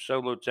 5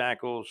 solo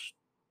tackles,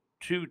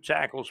 2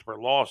 tackles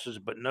for losses,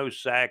 but no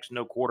sacks,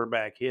 no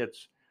quarterback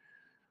hits.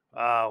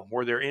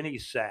 Were there any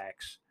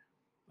sacks?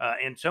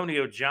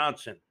 Antonio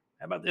Johnson.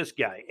 How about this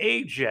guy?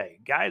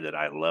 AJ, guy that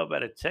I love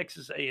out of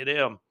Texas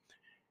A&M,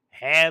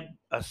 had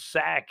a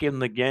sack in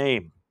the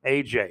game.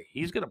 AJ,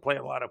 he's going to play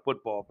a lot of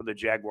football for the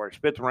Jaguars.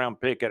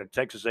 5th-round pick out of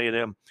Texas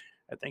A&M.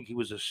 I think he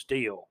was a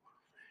steal.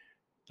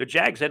 The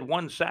Jags had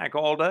 1 sack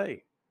all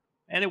day,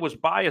 and it was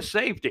by a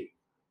safety.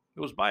 It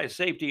was by a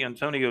safety,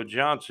 Antonio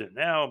Johnson.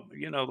 Now,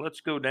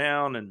 let's go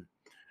down and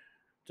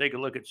take a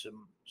look at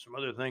some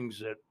other things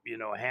that,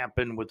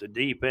 happened with the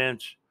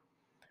defense.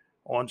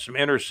 On some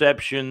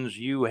interceptions,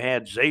 you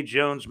had Zay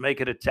Jones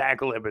making a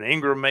tackle. Evan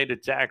Ingram made a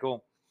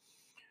tackle.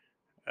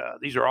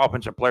 These are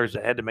offensive players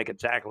that had to make a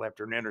tackle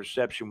after an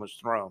interception was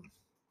thrown.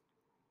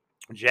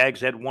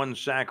 Jags had 1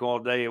 sack all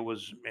day. It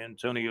was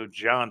Antonio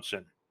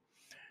Johnson.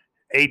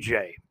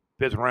 AJ,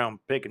 5th-round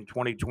pick in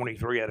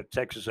 2023 out of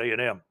Texas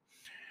A&M.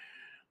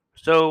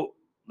 So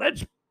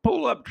let's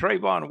pull up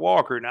Trayvon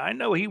Walker. Now, I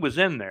know he was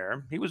in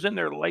there. He was in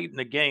there late in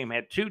the game.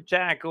 Had 2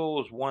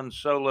 tackles, 1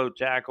 solo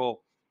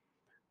tackle.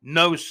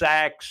 No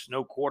sacks,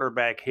 no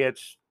quarterback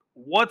hits.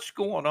 What's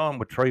going on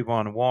with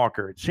Trayvon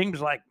Walker? It seems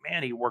like,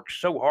 man, he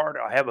works so hard.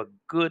 I'll have a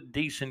good,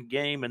 decent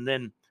game, and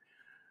then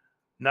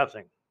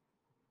nothing.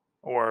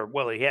 Or,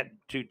 well, he had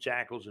 2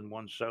 tackles and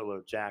 1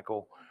 solo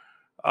tackle.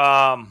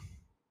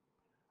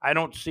 I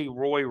don't see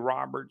Roy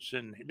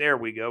Robertson. There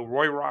we go.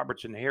 Roy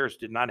Robertson Harris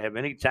did not have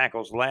any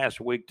tackles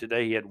last week.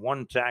 Today he had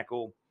 1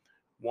 tackle,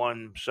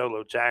 1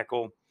 solo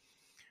tackle.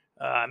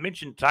 I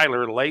mentioned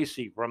Tyler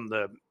Lacey from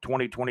the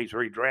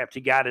 2023 draft.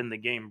 He got in the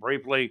game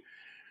briefly.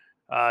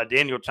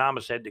 Daniel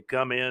Thomas had to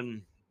come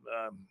in.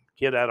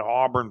 Kid out of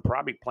Auburn,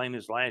 probably playing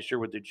his last year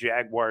with the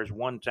Jaguars.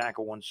 1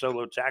 tackle, 1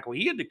 solo tackle.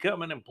 He had to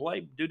come in and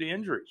play due to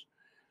injuries.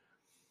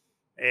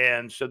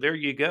 And so there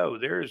you go.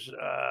 There's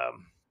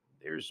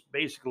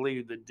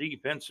basically the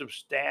defensive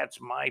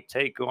stats, my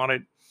take on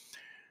it.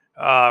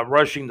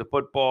 Rushing the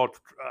football,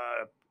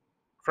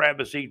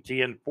 Travis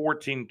Etienne,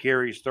 14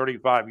 carries,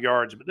 35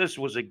 yards. But this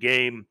was a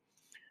game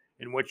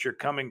in which you're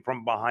coming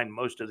from behind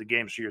most of the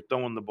game, so you're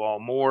throwing the ball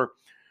more.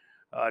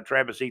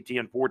 Travis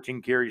Etienne,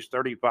 14 carries,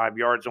 35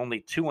 yards,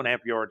 only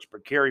 2.5 yards per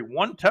carry.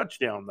 1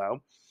 touchdown,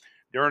 though.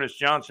 D'Ernest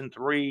Johnson,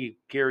 3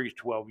 carries,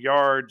 12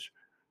 yards.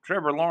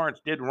 Trevor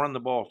Lawrence did run the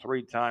ball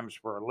 3 times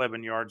for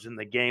 11 yards in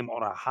the game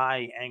on a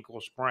high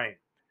ankle sprain.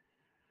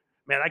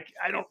 Man,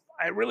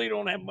 I really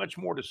don't have much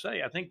more to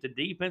say. I think the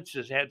defense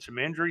has had some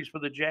injuries for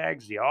the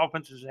Jags. The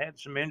offense has had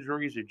some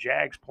injuries. The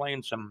Jags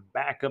playing some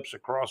backups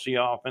across the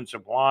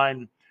offensive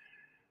line.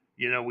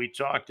 We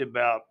talked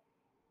about,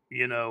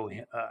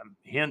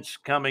 Hintz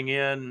coming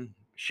in,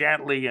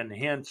 Shatley and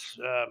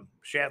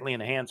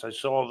Hintz. I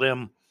saw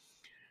them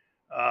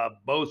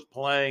both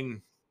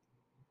playing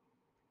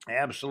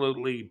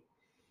absolutely,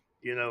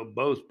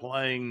 both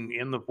playing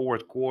in the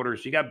 4th quarter.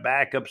 So you got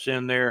backups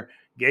in there.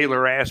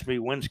 Gaylor asked me,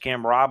 when's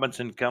Cam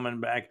Robinson coming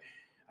back?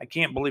 I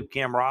can't believe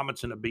Cam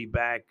Robinson will be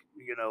back,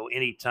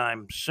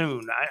 anytime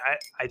soon.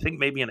 I think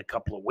maybe in a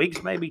couple of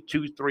weeks, maybe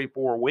 2, 3,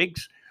 4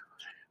 weeks,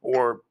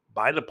 or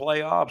by the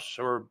playoffs,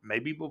 or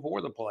maybe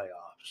before the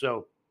playoffs.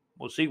 So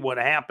we'll see what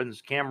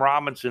happens. Cam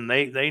Robinson,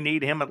 they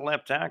need him at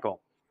left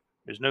tackle.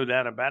 There's no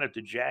doubt about it.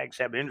 The Jags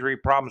have injury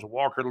problems.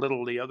 Walker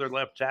Little, the other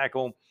left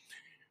tackle,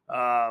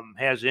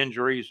 has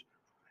injuries.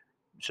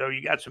 So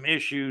you got some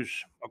issues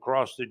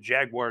across the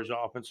Jaguars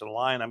offensive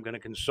line. I'm going to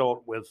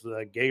consult with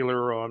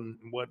Gaylor on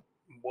what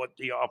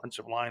the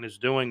offensive line is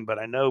doing, but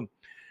I know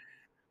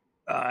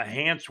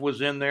Hance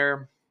was in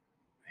there.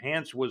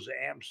 Hance was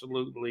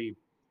absolutely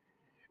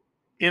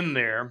in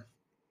there.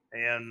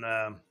 And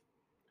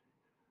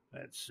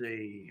let's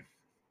see.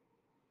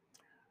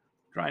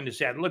 Trying to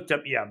say, I looked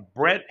up,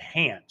 Brett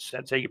Hance.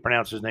 That's how you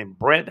pronounce his name,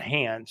 Brett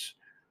Hance.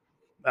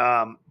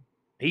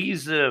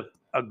 He's a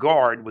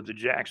guard with the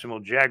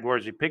Jacksonville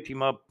Jaguars. He picked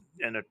him up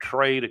in a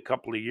trade a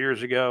couple of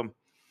years ago.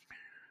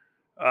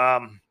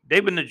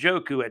 David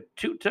Njoku had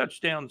 2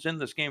 touchdowns in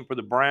this game for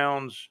the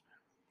Browns,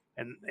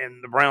 and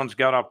the Browns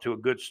got off to a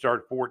good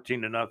start,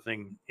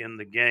 14-0 in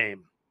the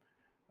game.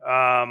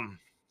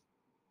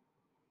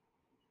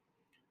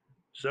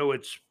 So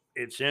it's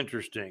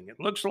interesting. It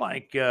looks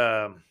like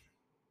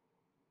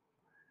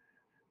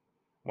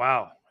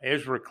wow,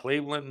 Ezra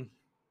Cleveland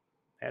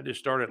had to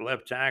start at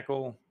left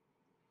tackle.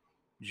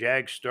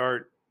 Jags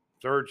start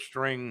 3rd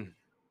string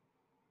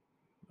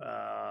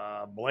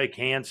Blake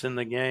Hansen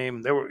the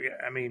game. They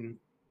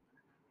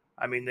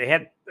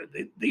had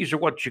these are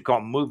what you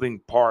call moving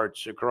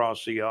parts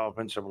across the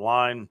offensive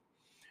line.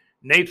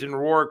 Nathan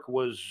Rourke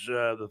was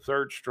the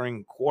 3rd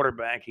string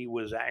quarterback. He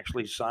was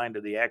actually signed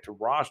to the active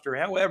roster.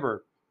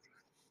 However,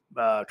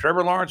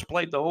 Trevor Lawrence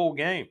played the whole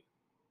game,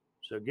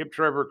 so give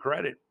Trevor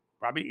credit.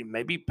 Probably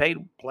maybe played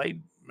with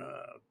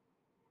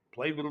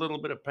a little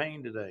bit of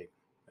pain today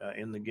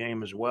in the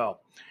game as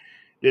well.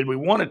 Did we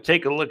want to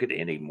take a look at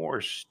any more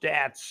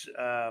stats?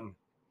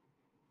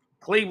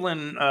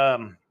 Cleveland,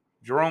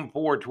 Jerome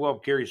Ford,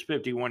 12 carries,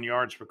 51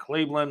 yards for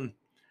Cleveland,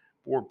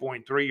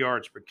 4.3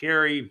 yards per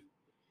carry.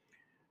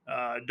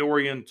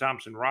 Dorian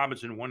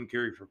Thompson-Robinson, 1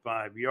 carry for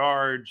 5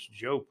 yards.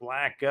 Joe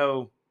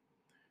Flacco.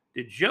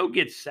 Did Joe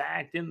get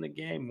sacked in the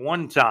game?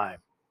 One time.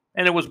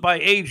 And it was by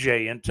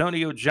AJ,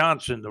 Antonio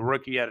Johnson, the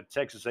rookie out of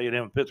Texas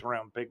A&M,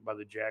 5th-round pick by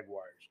the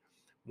Jaguars.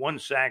 1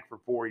 sack for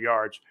 4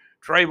 yards.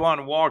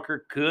 Trayvon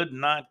Walker could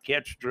not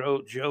catch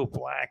Joe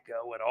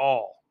Flacco at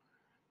all.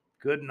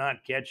 Could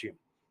not catch him.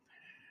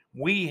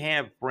 We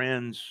have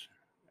friends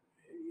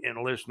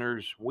and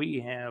listeners. We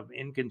have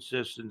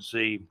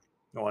inconsistency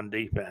on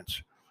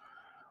defense.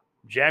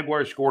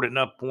 Jaguars scored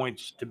enough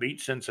points to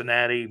beat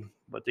Cincinnati,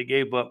 but they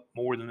gave up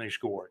more than they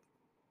scored.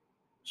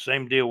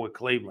 Same deal with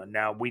Cleveland.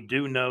 Now, we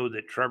do know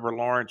that Trevor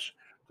Lawrence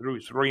threw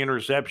 3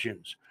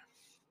 interceptions,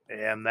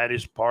 and that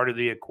is part of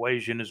the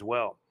equation as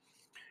well.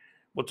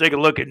 We'll take a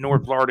look at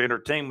North Florida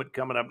Entertainment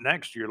coming up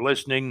next. You're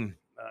listening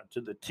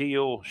to the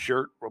TEAL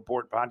Shirt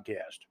Report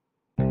podcast.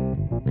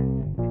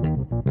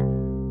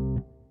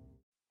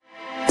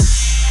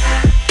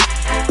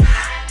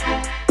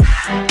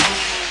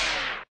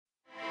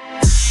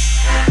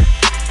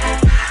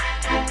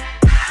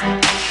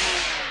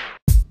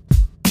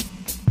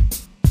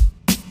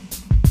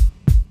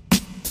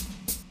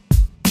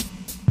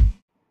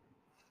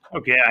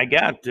 Okay, I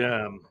got,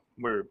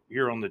 we're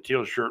here on the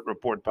Teal Shirt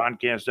Report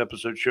podcast,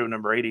 episode show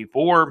number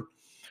 84.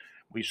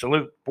 We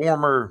salute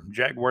former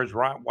Jaguars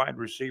wide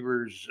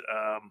receivers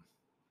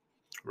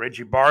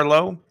Reggie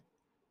Barlow,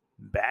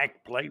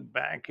 played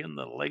back in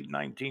the late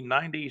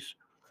 1990s.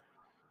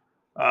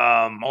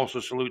 Also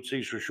salute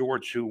Cecil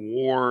Shorts, who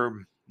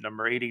wore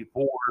number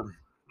 84,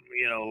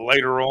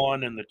 later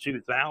on in the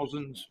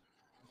 2000s.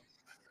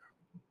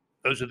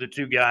 Those are the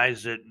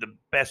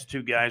best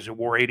two guys that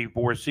wore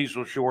 84,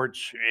 Cecil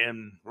Shorts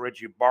and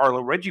Reggie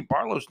Barlow. Reggie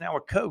Barlow's now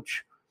a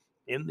coach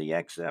in the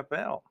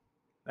XFL.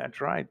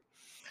 That's right.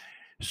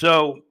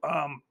 So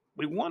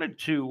we wanted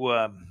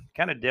to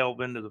kind of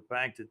delve into the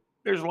fact that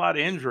there's a lot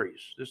of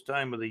injuries this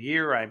time of the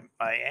year. I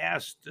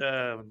asked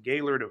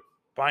Gaylor to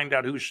find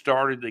out who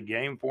started the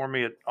game for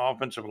me at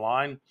offensive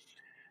line.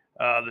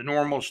 The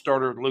normal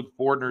starter, Luke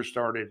Fortner,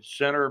 started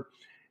center.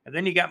 And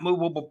then you got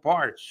movable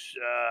parts.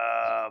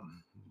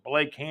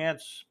 Blake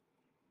Hance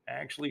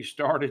actually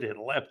started at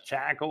left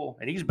tackle,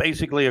 and he's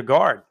basically a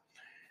guard.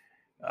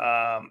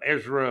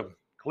 Ezra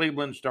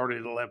Cleveland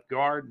started at left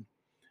guard.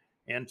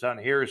 Anton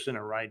Harrison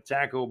at right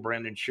tackle.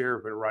 Brandon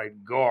Sheriff at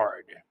right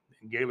guard.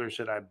 And Gaylor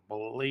said, I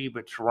believe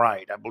it's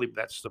right. I believe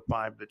that's the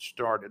 5 that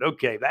started.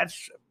 Okay,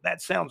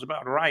 that sounds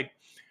about right.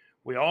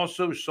 We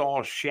also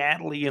saw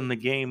Shatley in the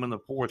game in the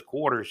 4th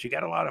quarter. So you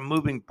got a lot of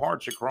moving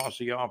parts across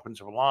the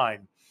offensive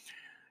line.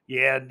 You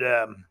had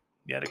a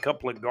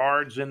couple of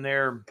guards in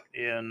there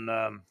in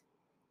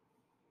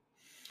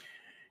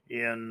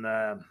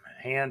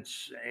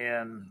Hance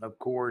and, of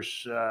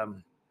course,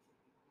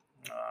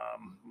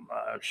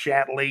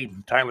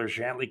 Shatley. Tyler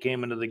Shatley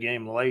came into the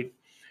game late.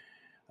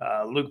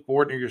 Luke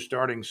Fortner, your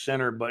starting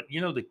center. But,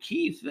 the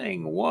key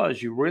thing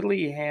was you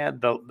really had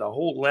the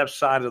whole left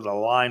side of the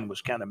line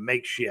was kind of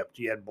makeshift.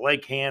 You had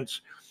Blake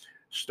Hance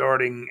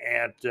starting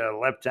at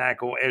left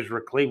tackle,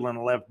 Ezra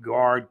Cleveland left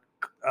guard.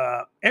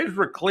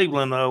 Ezra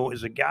Cleveland, though,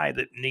 is a guy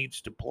that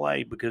needs to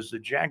play because the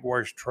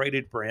Jaguars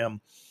traded for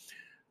him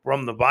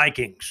from the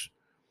Vikings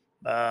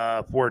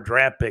for a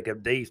draft pick, a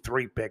day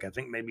 3 pick, I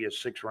think maybe a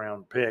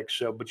 6th-round pick.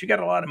 So, but you got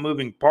a lot of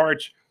moving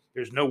parts.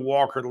 There's no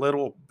Walker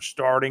Little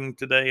starting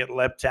today at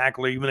left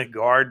tackle, even at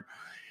guard.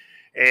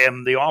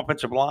 And the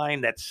offensive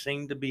line that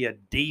seemed to be a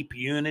deep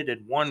unit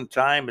at one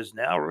time is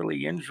now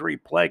really injury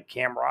plagued.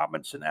 Cam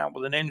Robinson out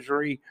with an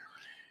injury.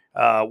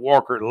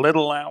 Walker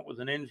Little out with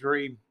an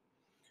injury.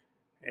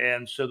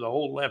 And so the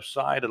whole left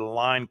side of the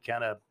line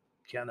kind of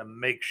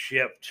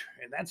makeshift.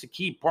 And that's a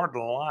key part of the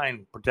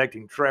line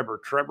protecting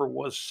Trevor. Trevor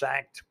was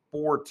sacked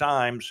 4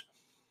 times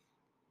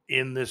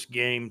in this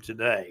game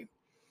today.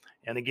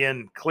 And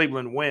again,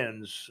 Cleveland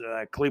wins.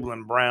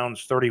 Cleveland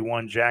Browns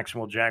 31,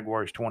 Jacksonville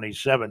Jaguars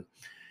 27.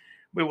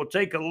 We will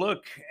take a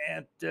look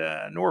at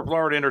North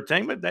Florida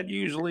Entertainment. That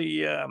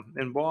usually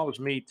involves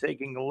me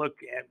taking a look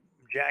at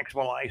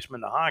Jacksonville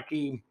Icemen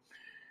hockey,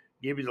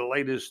 give you the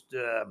latest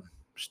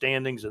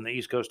standings in the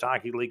East Coast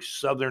Hockey League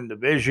Southern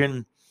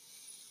Division.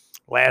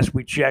 Last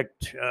we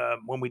checked,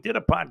 when we did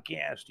a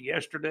podcast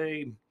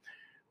yesterday,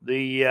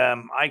 the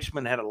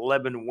Icemen had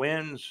 11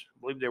 wins.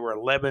 I believe they were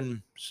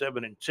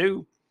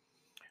 11-7-2.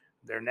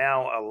 They're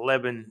now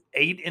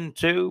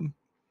 11-8-2.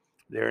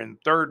 They're in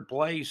 3rd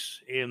place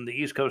in the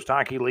East Coast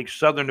Hockey League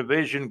Southern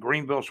Division.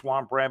 Greenville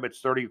Swamp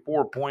Rabbits,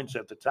 34 points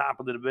at the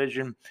top of the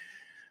division.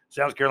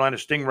 South Carolina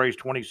Stingrays,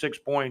 26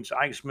 points.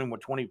 Icemen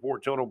with 24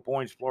 total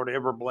points. Florida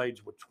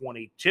Everblades with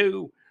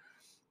 22.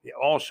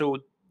 Also,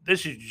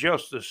 this is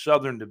just the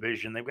Southern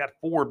Division. They've got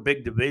 4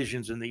 big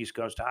divisions in the East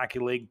Coast Hockey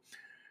League.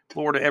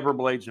 Florida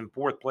Everblades in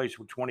 4th place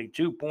with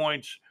 22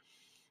 points.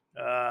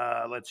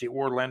 Let's see,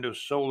 Orlando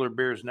Solar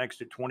Bears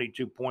next at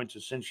 22 points,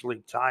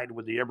 essentially tied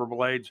with the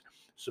Everblades.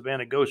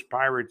 Savannah Ghost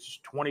Pirates,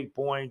 20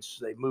 points.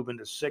 They move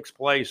into 6th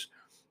place.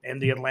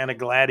 And the Atlanta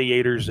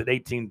Gladiators at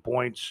 18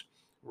 points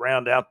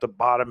round out the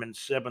bottom in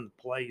 7th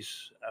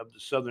place of the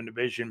Southern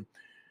Division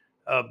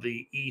of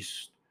the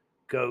East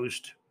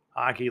Coast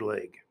Hockey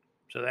League.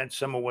 So that's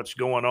some of what's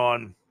going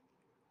on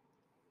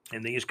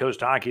in the East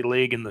Coast Hockey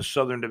League in the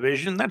Southern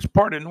Division. That's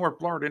part of North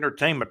Florida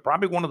entertainment.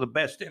 Probably one of the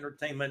best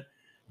entertainment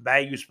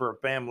values for a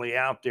family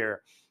out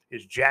there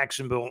is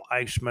Jacksonville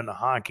Icemen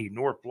Hockey,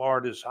 North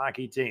Florida's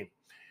hockey team.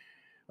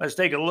 Let's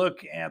take a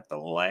look at the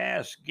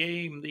last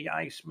game the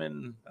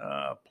Icemen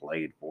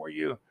played for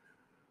you.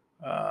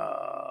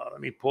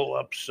 Let me pull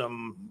up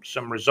some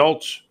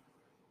results,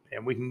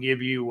 and we can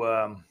give you,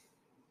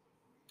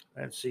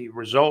 let's see,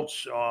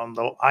 results on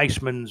the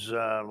Icemen's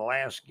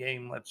last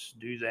game. Let's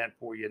do that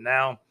for you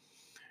now.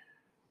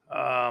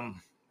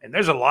 And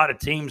there's a lot of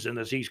teams in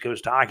this East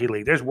Coast Hockey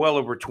League. There's well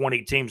over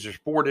 20 teams. There's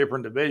 4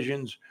 different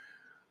divisions.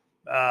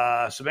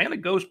 Savannah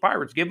Ghost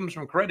Pirates, give them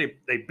some credit.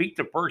 They beat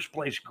the first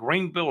place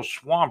Greenville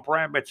Swamp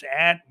Rabbits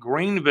at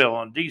Greenville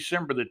on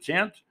December the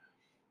 10th.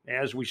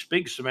 As we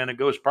speak, Savannah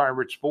Ghost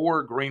Pirates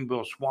 4,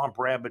 Greenville Swamp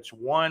Rabbits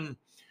 1.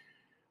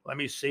 Let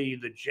me see,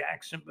 the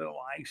Jacksonville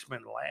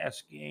Icemen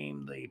last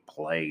game they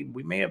played.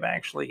 We may have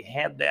actually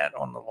had that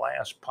on the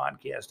last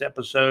podcast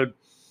episode.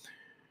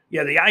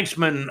 Yeah, the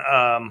Icemen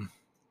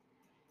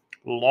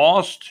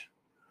lost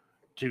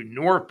to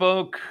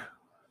Norfolk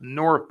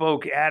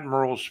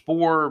Admirals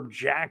 4,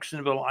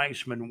 Jacksonville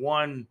Icemen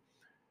 1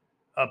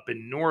 up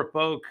in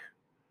Norfolk.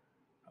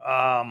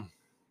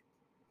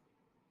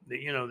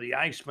 The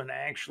Icemen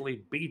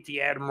actually beat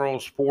the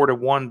Admirals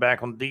 4-1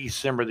 back on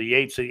December the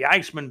 8th. So the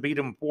Icemen beat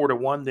them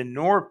 4-1. Then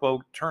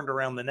Norfolk turned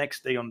around the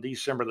next day on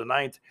December the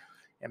 9th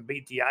and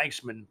beat the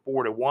Icemen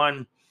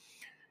 4-1.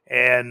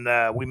 And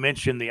we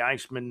mentioned the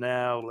Icemen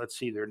now. Let's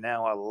see, they're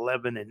now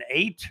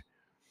 11-8.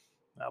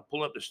 I'll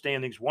pull up the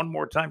standings one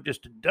more time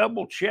just to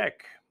double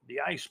check the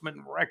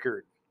Icemen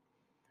record.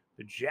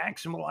 The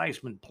Jacksonville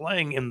Icemen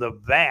playing in the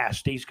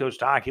vast East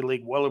Coast Hockey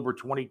League, well over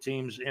 20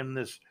 teams in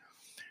this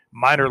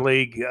minor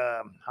league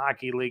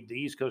hockey league. The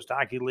East Coast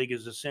Hockey League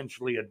is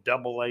essentially a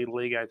double-A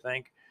league, I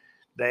think.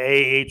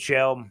 The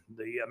AHL,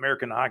 the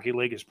American Hockey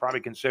League, is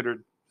probably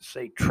considered,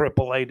 say,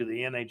 triple-A to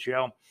the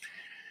NHL.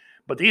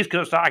 But the East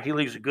Coast Hockey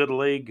League is a good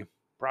league,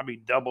 probably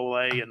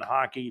double-A in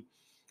hockey.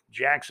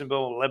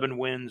 Jacksonville, 11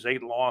 wins,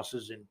 8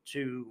 losses, and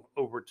 2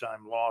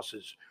 overtime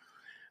losses.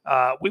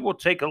 We will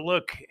take a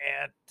look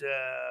at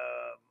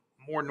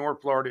more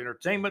North Florida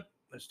entertainment.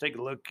 Let's take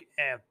a look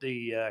at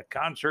the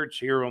concerts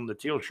here on the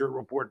Teal Shirt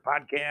Report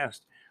podcast.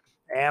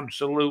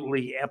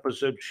 Absolutely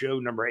episode show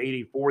number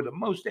 84, the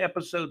most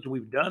episodes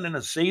we've done in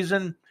a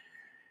season.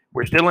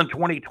 We're still in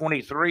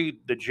 2023.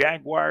 The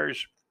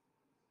Jaguars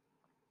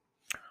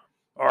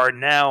are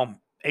now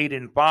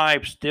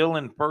 8-5, still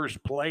in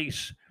first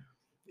place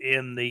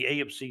in the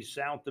AFC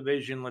South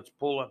Division. Let's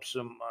pull up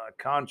some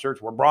concerts.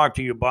 We're brought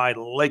to you by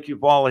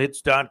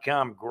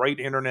LakeViewFallHits.com. Great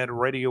internet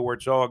radio where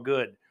it's all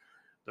good.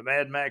 The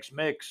Mad Max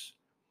Mix,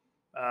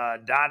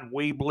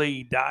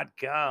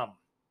 .weebly.com.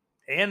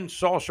 And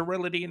Salsa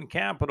Realty and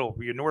Capital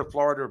for your North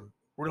Florida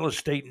real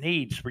estate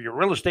needs. For your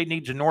real estate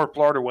needs in North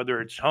Florida, whether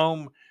it's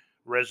home,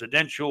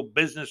 residential,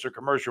 business, or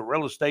commercial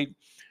real estate,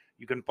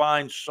 you can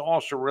find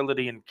Salsa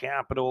Realty and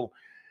Capital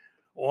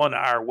on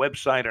our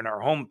website and our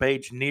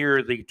homepage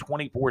near the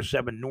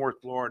 24/7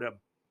 North Florida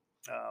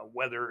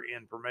weather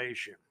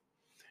information.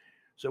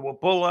 So we'll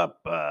pull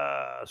up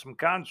some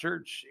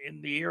concerts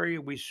in the area.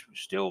 We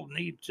still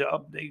need to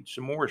update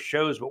some more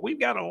shows, but we've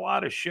got a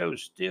lot of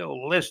shows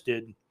still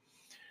listed.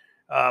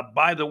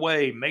 By the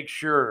way, make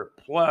sure,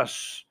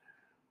 plus,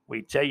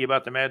 we tell you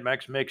about the Mad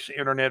Max Mix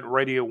Internet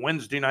Radio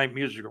Wednesday night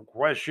music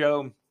request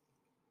show.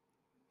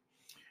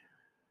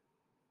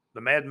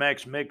 The Mad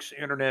Max Mix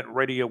Internet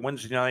Radio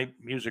Wednesday night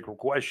music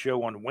request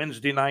show on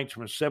Wednesday nights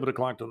from 7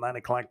 o'clock to 9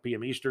 o'clock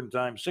p.m. Eastern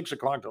Time, 6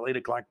 o'clock to 8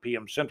 o'clock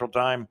p.m. Central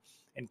Time,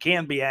 and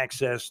can be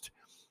accessed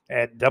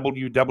at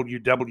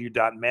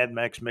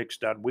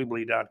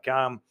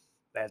www.madmaxmix.weebly.com.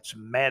 That's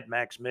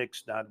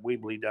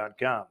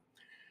madmaxmix.weebly.com.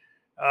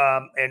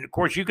 And, of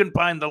course, you can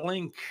find the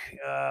link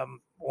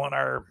on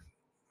our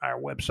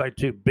website,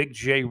 too,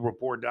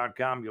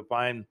 bigjreport.com. You'll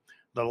find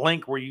the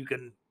link where you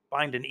can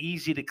find an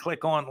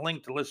easy-to-click-on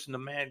link to listen to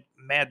Mad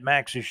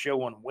Max's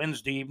show on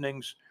Wednesday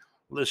evenings.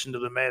 Listen to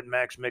the Mad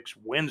Max Mix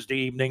Wednesday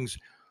evenings,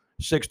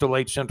 6 to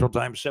 8 Central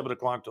Time, 7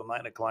 o'clock to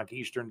 9 o'clock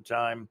Eastern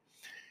Time.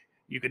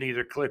 You can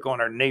either click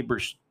on our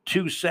Neighbors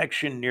 2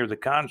 section near the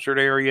concert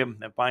area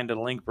and find a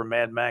link for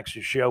Mad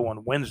Max's show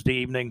on Wednesday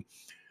evening,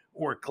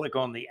 or click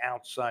on the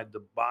Outside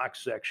the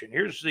Box section.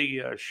 Here's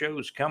the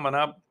shows coming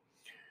up.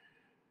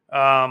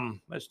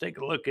 Let's take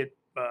a look at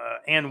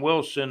Ann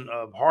Wilson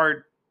of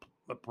Heart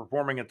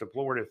performing at the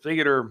Florida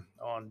Theater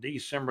on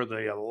December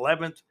the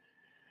 11th.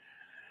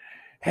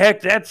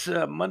 Heck, that's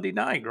Monday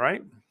night,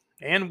 right?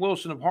 Ann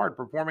Wilson of Heart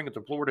performing at the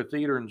Florida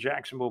Theater in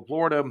Jacksonville,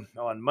 Florida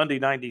on Monday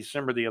night,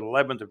 December the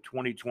 11th of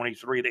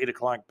 2023 at 8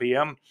 o'clock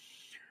p.m.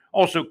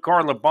 Also,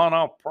 Carla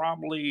Bonoff,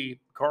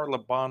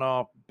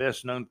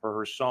 best known for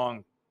her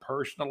song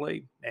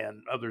Personally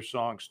and other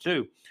songs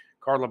too.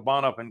 Carla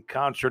Bonoff in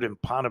concert in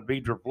Ponte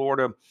Vedra,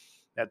 Florida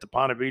at the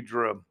Ponte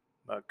Vedra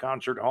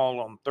Concert Hall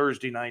on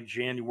Thursday night,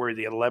 January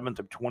the 11th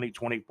of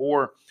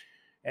 2024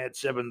 at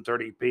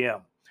 7:30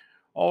 p.m.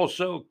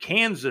 Also,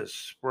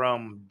 Kansas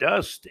from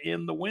Dust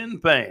in the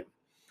Wind fame.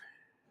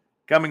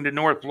 Coming to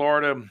North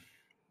Florida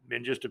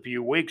in just a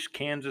few weeks,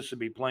 Kansas will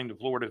be playing the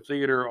Florida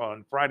Theater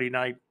on Friday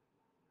night,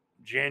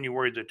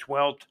 January the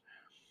 12th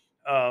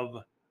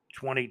of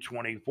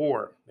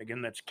 2024.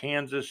 Again, that's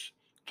Kansas.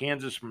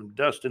 Kansas from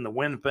Dust in the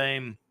Wind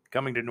fame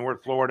coming to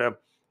North Florida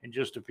in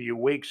just a few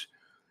weeks.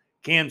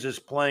 Kansas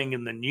playing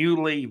in the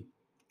newly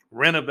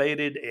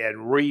renovated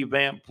and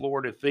revamped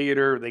Florida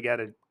Theater. They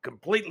got a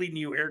completely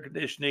new air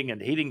conditioning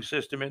and heating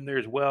system in there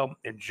as well.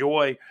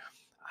 Enjoy.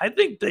 I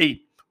think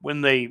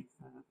when they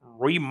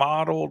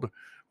remodeled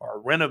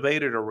or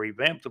renovated or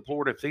revamped the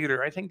Florida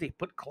Theater, I think they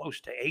put close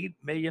to $8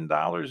 million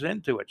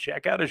into it.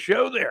 Check out a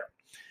show there.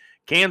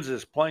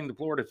 Kansas playing the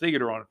Florida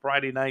Theater on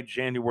Friday night,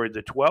 January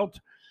the 12th,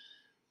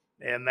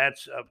 and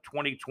that's of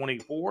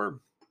 2024.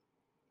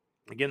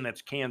 Again,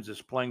 that's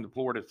Kansas playing the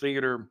Florida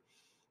Theater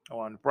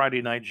on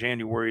Friday night,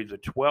 January the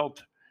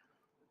 12th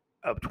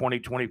of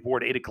 2024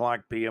 at 8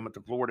 o'clock p.m. at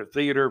the Florida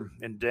Theater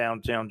in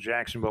downtown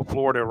Jacksonville,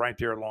 Florida, right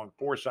there along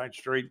Forsyth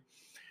Street.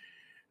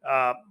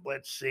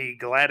 Let's see,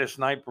 Gladys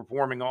Knight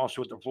performing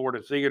also at the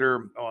Florida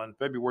Theater on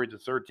February the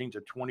 13th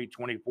of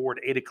 2024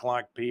 at 8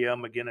 o'clock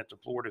p.m. again at the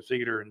Florida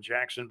Theater in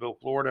Jacksonville,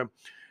 Florida.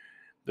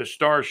 The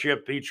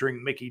Starship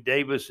featuring Mickey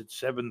Davis at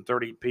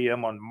 7:30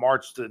 p.m. on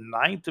March the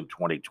 9th of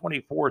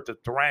 2024 at the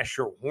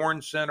Thrasher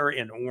Horn Center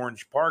in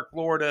Orange Park,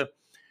 Florida,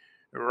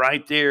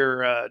 right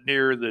there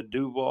near the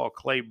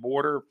Duval-Clay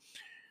border.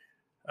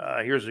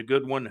 Here's a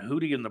good one.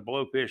 Hootie and the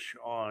Blowfish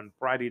on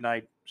Friday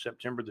night,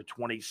 September the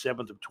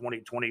 27th of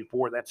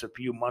 2024. That's a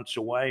few months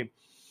away.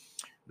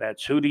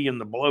 That's Hootie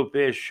and the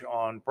Blowfish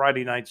on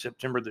Friday night,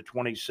 September the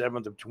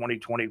 27th of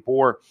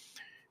 2024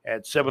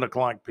 at 7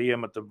 o'clock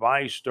p.m. at the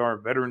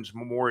VyStar Veterans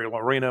Memorial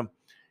Arena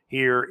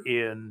here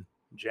in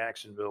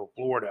Jacksonville,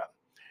 Florida.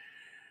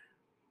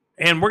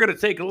 And we're going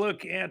to take a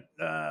look at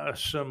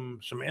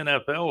some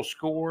NFL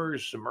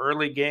scores, some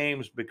early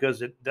games,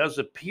 because it does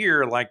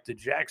appear like the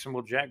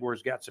Jacksonville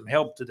Jaguars got some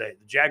help today.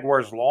 The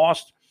Jaguars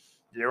lost.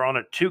 They're on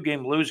a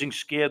 2-game losing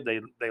skid.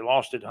 They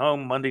lost at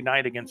home Monday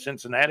night against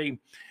Cincinnati.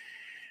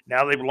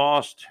 Now they've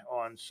lost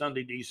on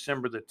Sunday,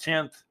 December the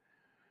 10th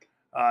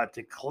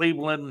to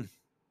Cleveland.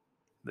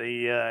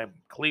 The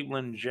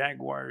Cleveland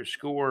Jaguars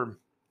score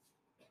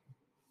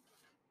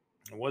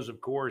was, of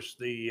course,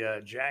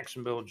 the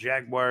Jacksonville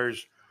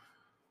Jaguars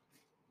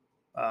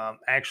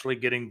actually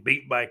getting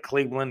beat by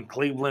Cleveland.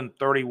 Cleveland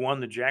 31,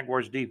 the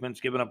Jaguars defense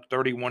giving up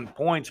 31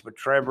 points, but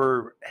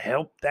Trevor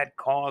helped that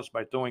cause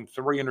by throwing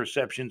 3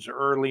 interceptions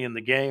early in the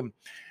game.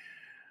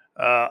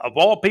 Of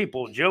all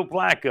people, Joe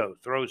Flacco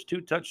throws 2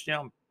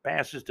 touchdown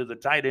passes to the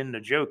tight end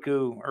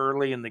Njoku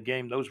early in the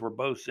game. Those were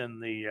both in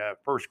the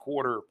first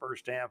quarter,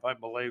 first half, I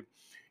believe.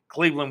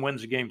 Cleveland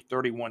wins the game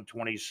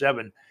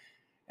 31-27.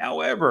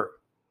 However,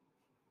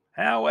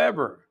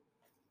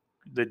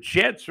 the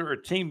Jets are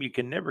a team you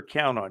can never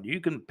count on. You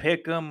can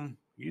pick them.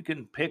 You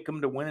can pick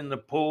them to win in the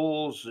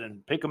polls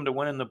and pick them to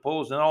win in the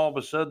polls. And all of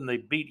a sudden they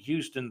beat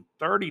Houston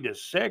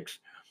 30-6.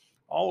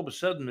 All of a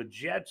sudden the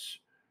Jets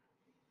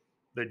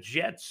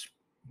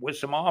with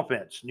some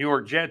offense. New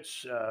York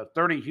Jets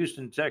 30,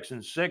 Houston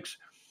Texans 6.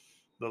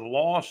 The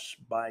loss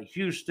by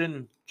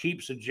Houston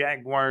keeps the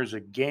Jaguars a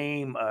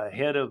game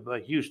ahead of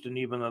Houston,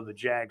 even though the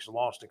Jags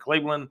lost to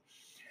Cleveland.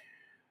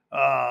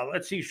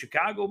 Let's see.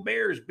 Chicago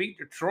Bears beat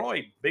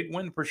Detroit. Big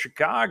win for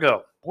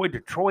Chicago. Boy,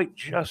 Detroit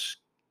just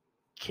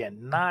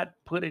cannot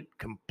put it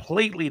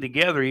completely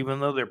together, even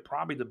though they're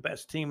probably the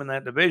best team in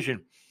that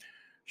division.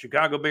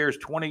 Chicago Bears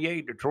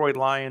 28, Detroit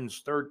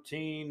Lions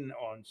 13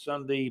 on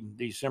Sunday,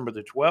 December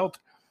the 12th.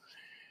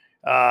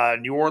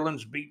 New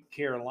Orleans beat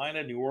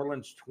Carolina. New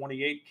Orleans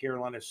 28,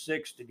 Carolina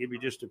 6. To give you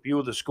just a few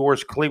of the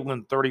scores,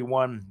 Cleveland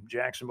 31,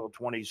 Jacksonville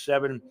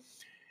 27.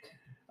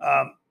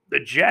 The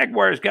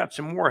Jaguars got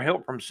some more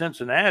help from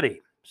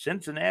Cincinnati.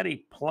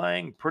 Cincinnati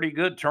playing pretty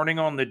good, turning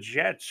on the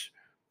Jets,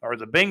 or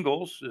the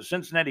Bengals. The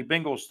Cincinnati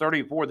Bengals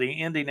 34, the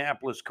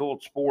Indianapolis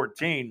Colts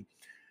 14.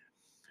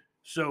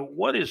 So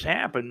what has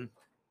happened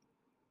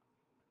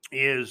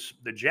is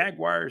the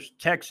Jaguars,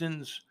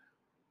 Texans,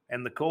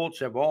 and the Colts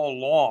have all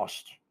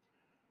lost.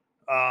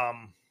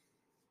 And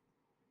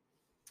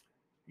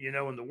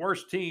the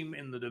worst team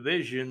in the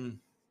division,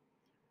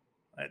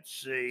 let's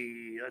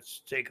see,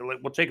 let's take a look.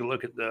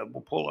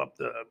 We'll pull up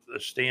the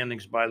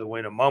standings, by the way,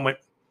 in a moment.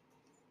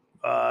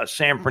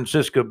 San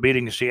Francisco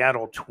beating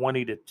Seattle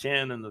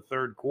 20-10 in the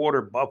third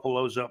quarter.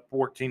 Buffalo's up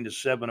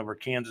 14-7 over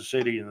Kansas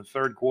City in the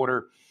third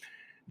quarter.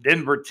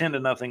 Denver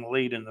 10-0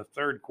 lead in the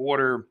third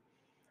quarter.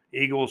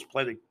 Eagles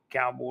play the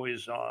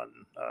Cowboys on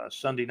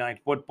Sunday Night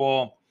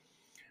Football.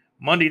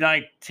 Monday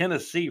night,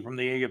 Tennessee from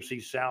the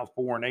AFC South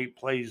 4-8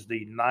 plays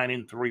the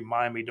 9-3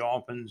 Miami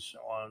Dolphins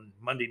on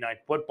Monday Night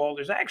Football.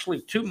 There's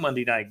actually 2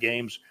 Monday night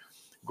games.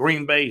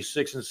 Green Bay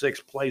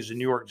 6-6 plays the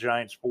New York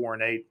Giants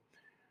 4-8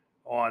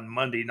 on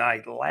Monday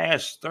night.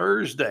 Last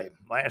Thursday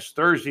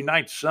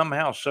night,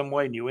 somehow, some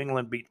way, New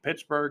England beat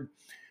Pittsburgh.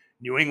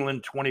 New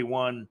England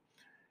 21,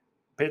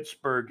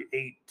 Pittsburgh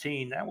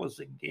 18. That was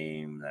a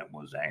game that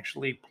was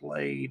actually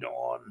played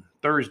on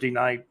Thursday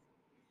night.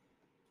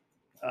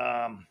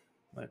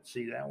 Let's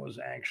see, that was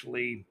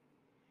actually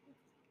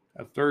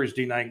a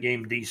Thursday night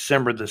game,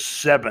 December the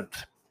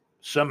 7th.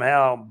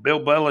 Somehow, Bill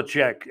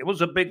Belichick, it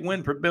was a big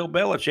win for Bill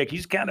Belichick.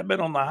 He's kind of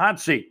been on the hot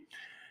seat.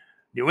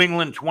 New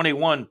England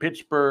 21,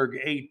 Pittsburgh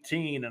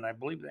 18, and I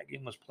believe that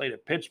game was played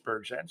at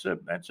Pittsburgh. So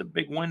that's a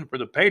big win for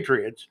the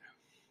Patriots.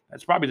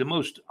 That's probably the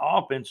most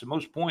offense, the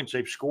most points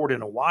they've scored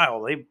in a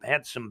while. They've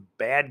had some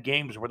bad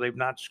games where they've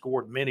not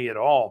scored many at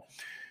all.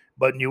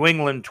 But New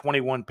England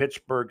 21,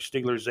 Pittsburgh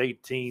Steelers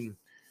 18,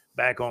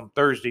 back on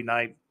Thursday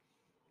night,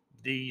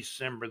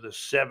 December the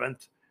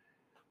 7th.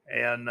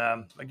 And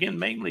again,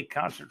 mainly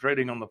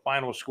concentrating on the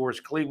final scores.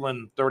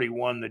 Cleveland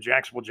 31, the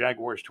Jacksonville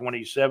Jaguars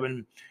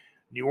 27,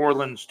 New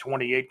Orleans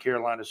 28,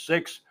 Carolina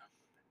 6.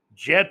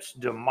 Jets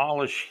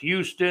demolish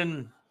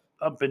Houston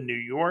up in New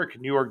York.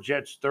 New York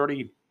Jets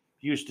 30,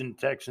 Houston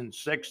Texans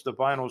 6, the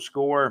final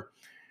score.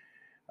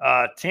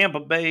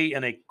 Tampa Bay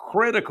in a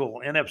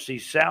critical NFC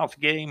South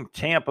game.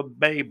 Tampa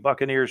Bay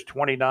Buccaneers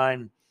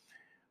 29,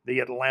 the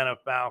Atlanta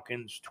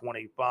Falcons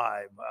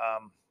 25.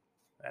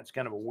 That's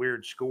kind of a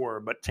weird score,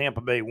 but Tampa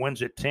Bay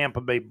wins it.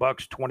 Tampa Bay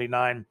Bucks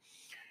 29,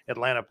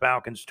 Atlanta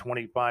Falcons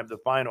 25, the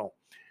final.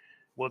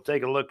 We'll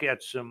take a look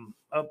at some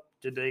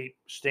up-to-date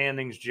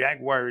standings.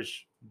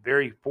 Jaguars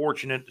very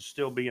fortunate to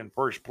still be in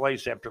first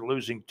place after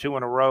losing 2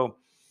 in a row.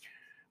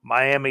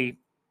 Miami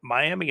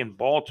and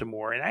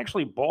Baltimore, and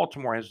actually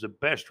Baltimore has the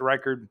best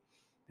record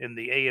in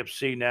the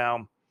AFC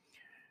now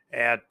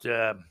at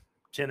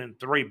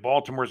 10-3.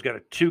 Baltimore's got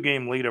a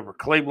 2-game lead over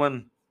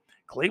Cleveland.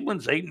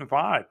 Cleveland's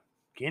 8-5.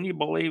 Can you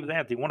believe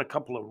that? They won a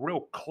couple of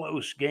real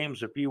close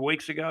games a few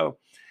weeks ago.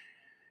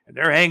 And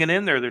they're hanging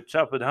in there. They're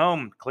tough at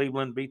home.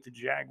 Cleveland beat the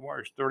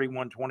Jaguars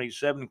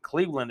 31-27.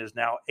 Cleveland is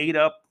now 8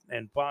 up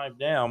and 5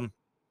 down,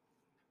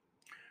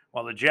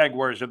 while the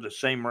Jaguars have the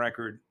same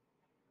record,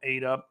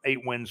 8 up,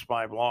 8 wins,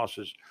 5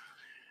 losses.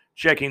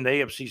 Checking the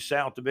AFC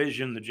South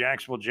Division, the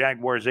Jacksonville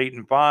Jaguars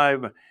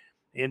 8-5.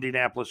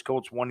 Indianapolis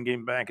Colts 1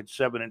 game back at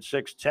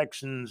 7-6.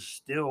 Texans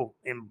still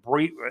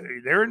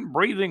they're in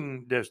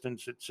breathing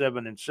distance at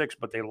 7-6,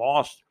 but they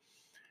lost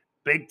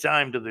big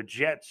time to the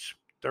Jets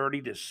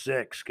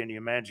 30-6. Can you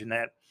imagine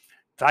that?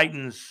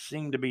 Titans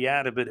seem to be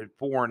out of it at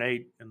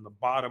 4-8 in the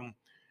bottom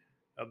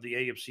of the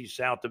AFC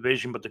South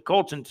Division, but the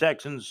Colts and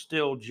Texans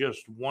still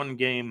just 1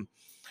 game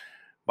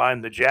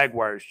behind the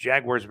Jaguars.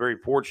 Jaguars very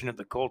fortunate.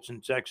 The Colts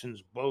and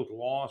Texans both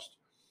lost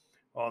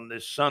on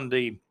this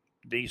Sunday,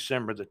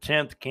 December the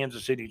 10th.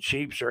 Kansas City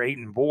Chiefs are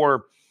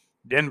 8-4.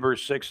 Denver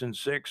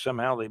 6-6.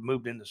 Somehow they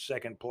moved into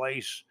second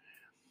place.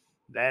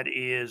 That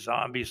is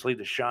obviously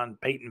the Sean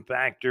Payton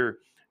factor.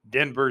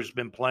 Denver's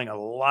been playing a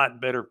lot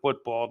better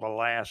football the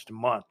last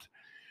month.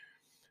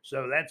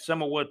 So that's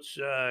some of what's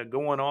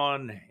going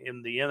on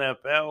in the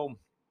NFL.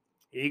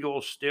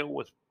 Eagles still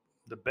with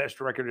the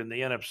best record in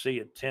the NFC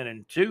at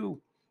 10-2.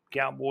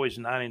 Cowboys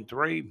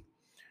 9-3.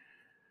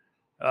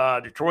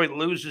 Detroit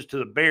loses to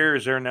the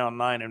Bears. They're now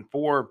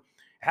 9-4.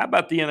 How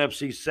about the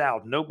NFC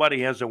South?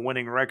 Nobody has a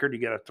winning record.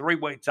 You got a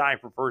 3-way tie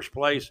for first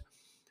place.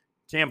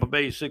 Tampa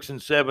Bay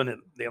 6-7.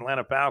 The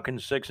Atlanta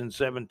Falcons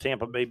 6-7.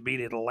 Tampa Bay beat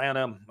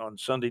Atlanta on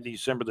Sunday,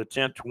 December the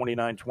 10th,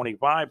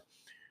 29-25.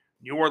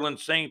 New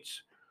Orleans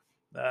Saints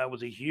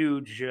was a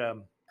huge.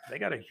 They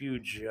got a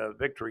huge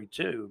victory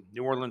too.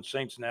 New Orleans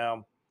Saints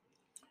now,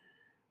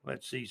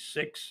 let's see,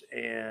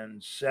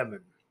 6-7.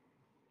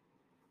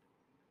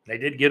 They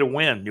did get a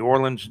win. New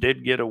Orleans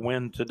did get a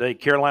win today.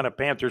 Carolina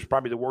Panthers,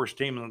 probably the worst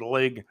team in the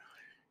league.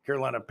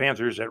 Carolina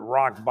Panthers at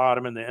rock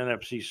bottom in the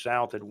NFC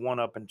South at 1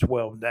 up and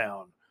 12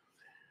 down.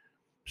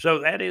 So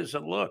that is a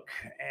look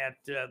at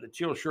the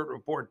Teal Shirt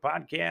Report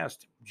podcast.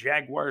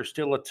 Jaguars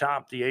still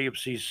atop the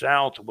AFC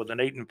South with an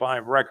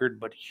 8-5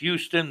 record, but the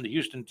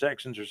Houston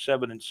Texans are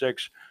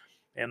 7-6,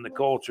 and the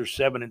Colts are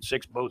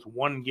 7-6, both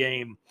 1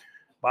 game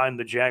behind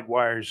the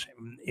Jaguars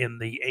in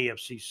the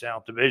AFC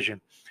South Division.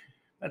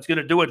 That's going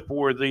to do it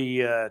for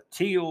the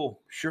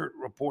Teal Shirt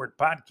Report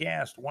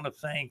podcast. I want to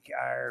thank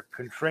our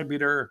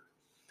contributor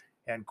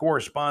and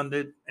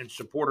correspondent and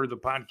supporter of the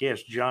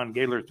podcast, John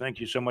Gaylor.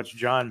 Thank you so much,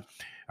 John.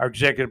 Our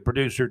executive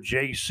producer,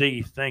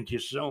 JC, thank you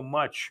so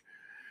much.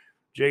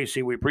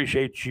 JC, we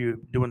appreciate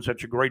you doing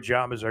such a great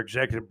job as our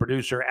executive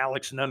producer.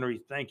 Alex Nunnery,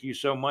 thank you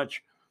so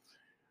much.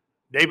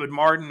 David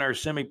Martin, our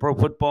semi-pro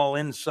football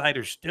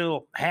insider,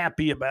 still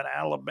happy about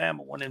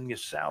Alabama winning the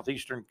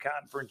Southeastern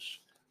Conference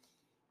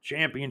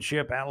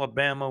Championship.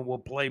 Alabama will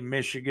play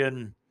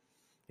Michigan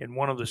in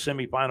one of the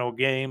semifinal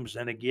games.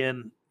 And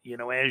again,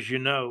 as you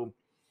know,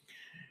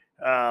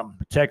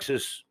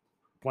 Texas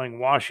playing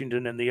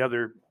Washington in the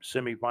other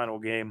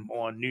semifinal game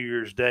on New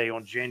Year's Day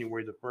on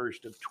January the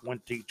 1st of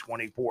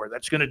 2024.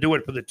 That's going to do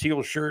it for the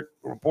Teal Shirt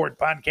Report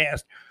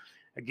podcast.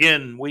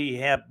 Again, we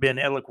have been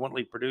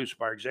eloquently produced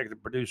by our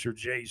executive producer,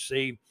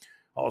 JC,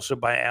 also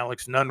by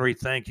Alex Nunnery.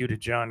 Thank you to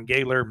John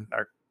Gaylor,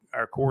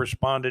 our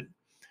correspondent,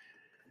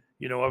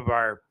 of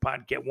our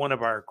podcast, one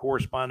of our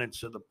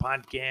correspondents of the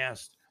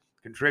podcast,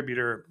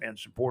 contributor and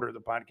supporter of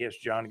the podcast,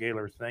 John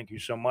Gaylor. Thank you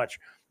so much.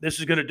 This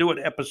is going to do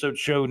it.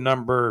 Show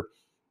number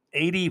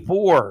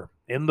 84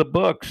 in the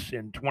books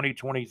in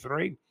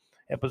 2023.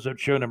 Episode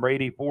show number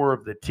 84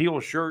 of the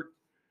Teal Shirt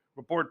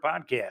Report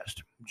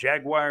podcast.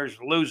 Jaguars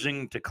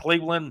losing to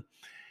Cleveland.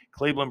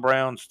 Cleveland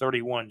Browns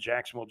 31,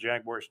 Jacksonville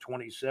Jaguars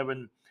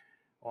 27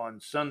 on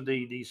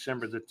Sunday,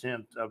 December the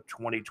 10th of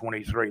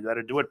 2023.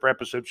 That'll do it for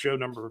episode show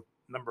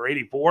number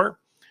 84.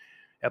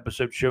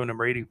 Episode show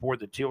number 84,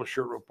 the Teal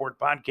Shirt Report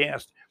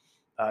podcast.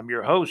 I'm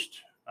your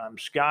host. I'm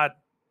Scott.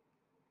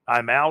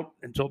 I'm out.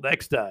 Until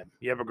next time,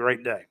 you have a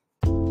great day.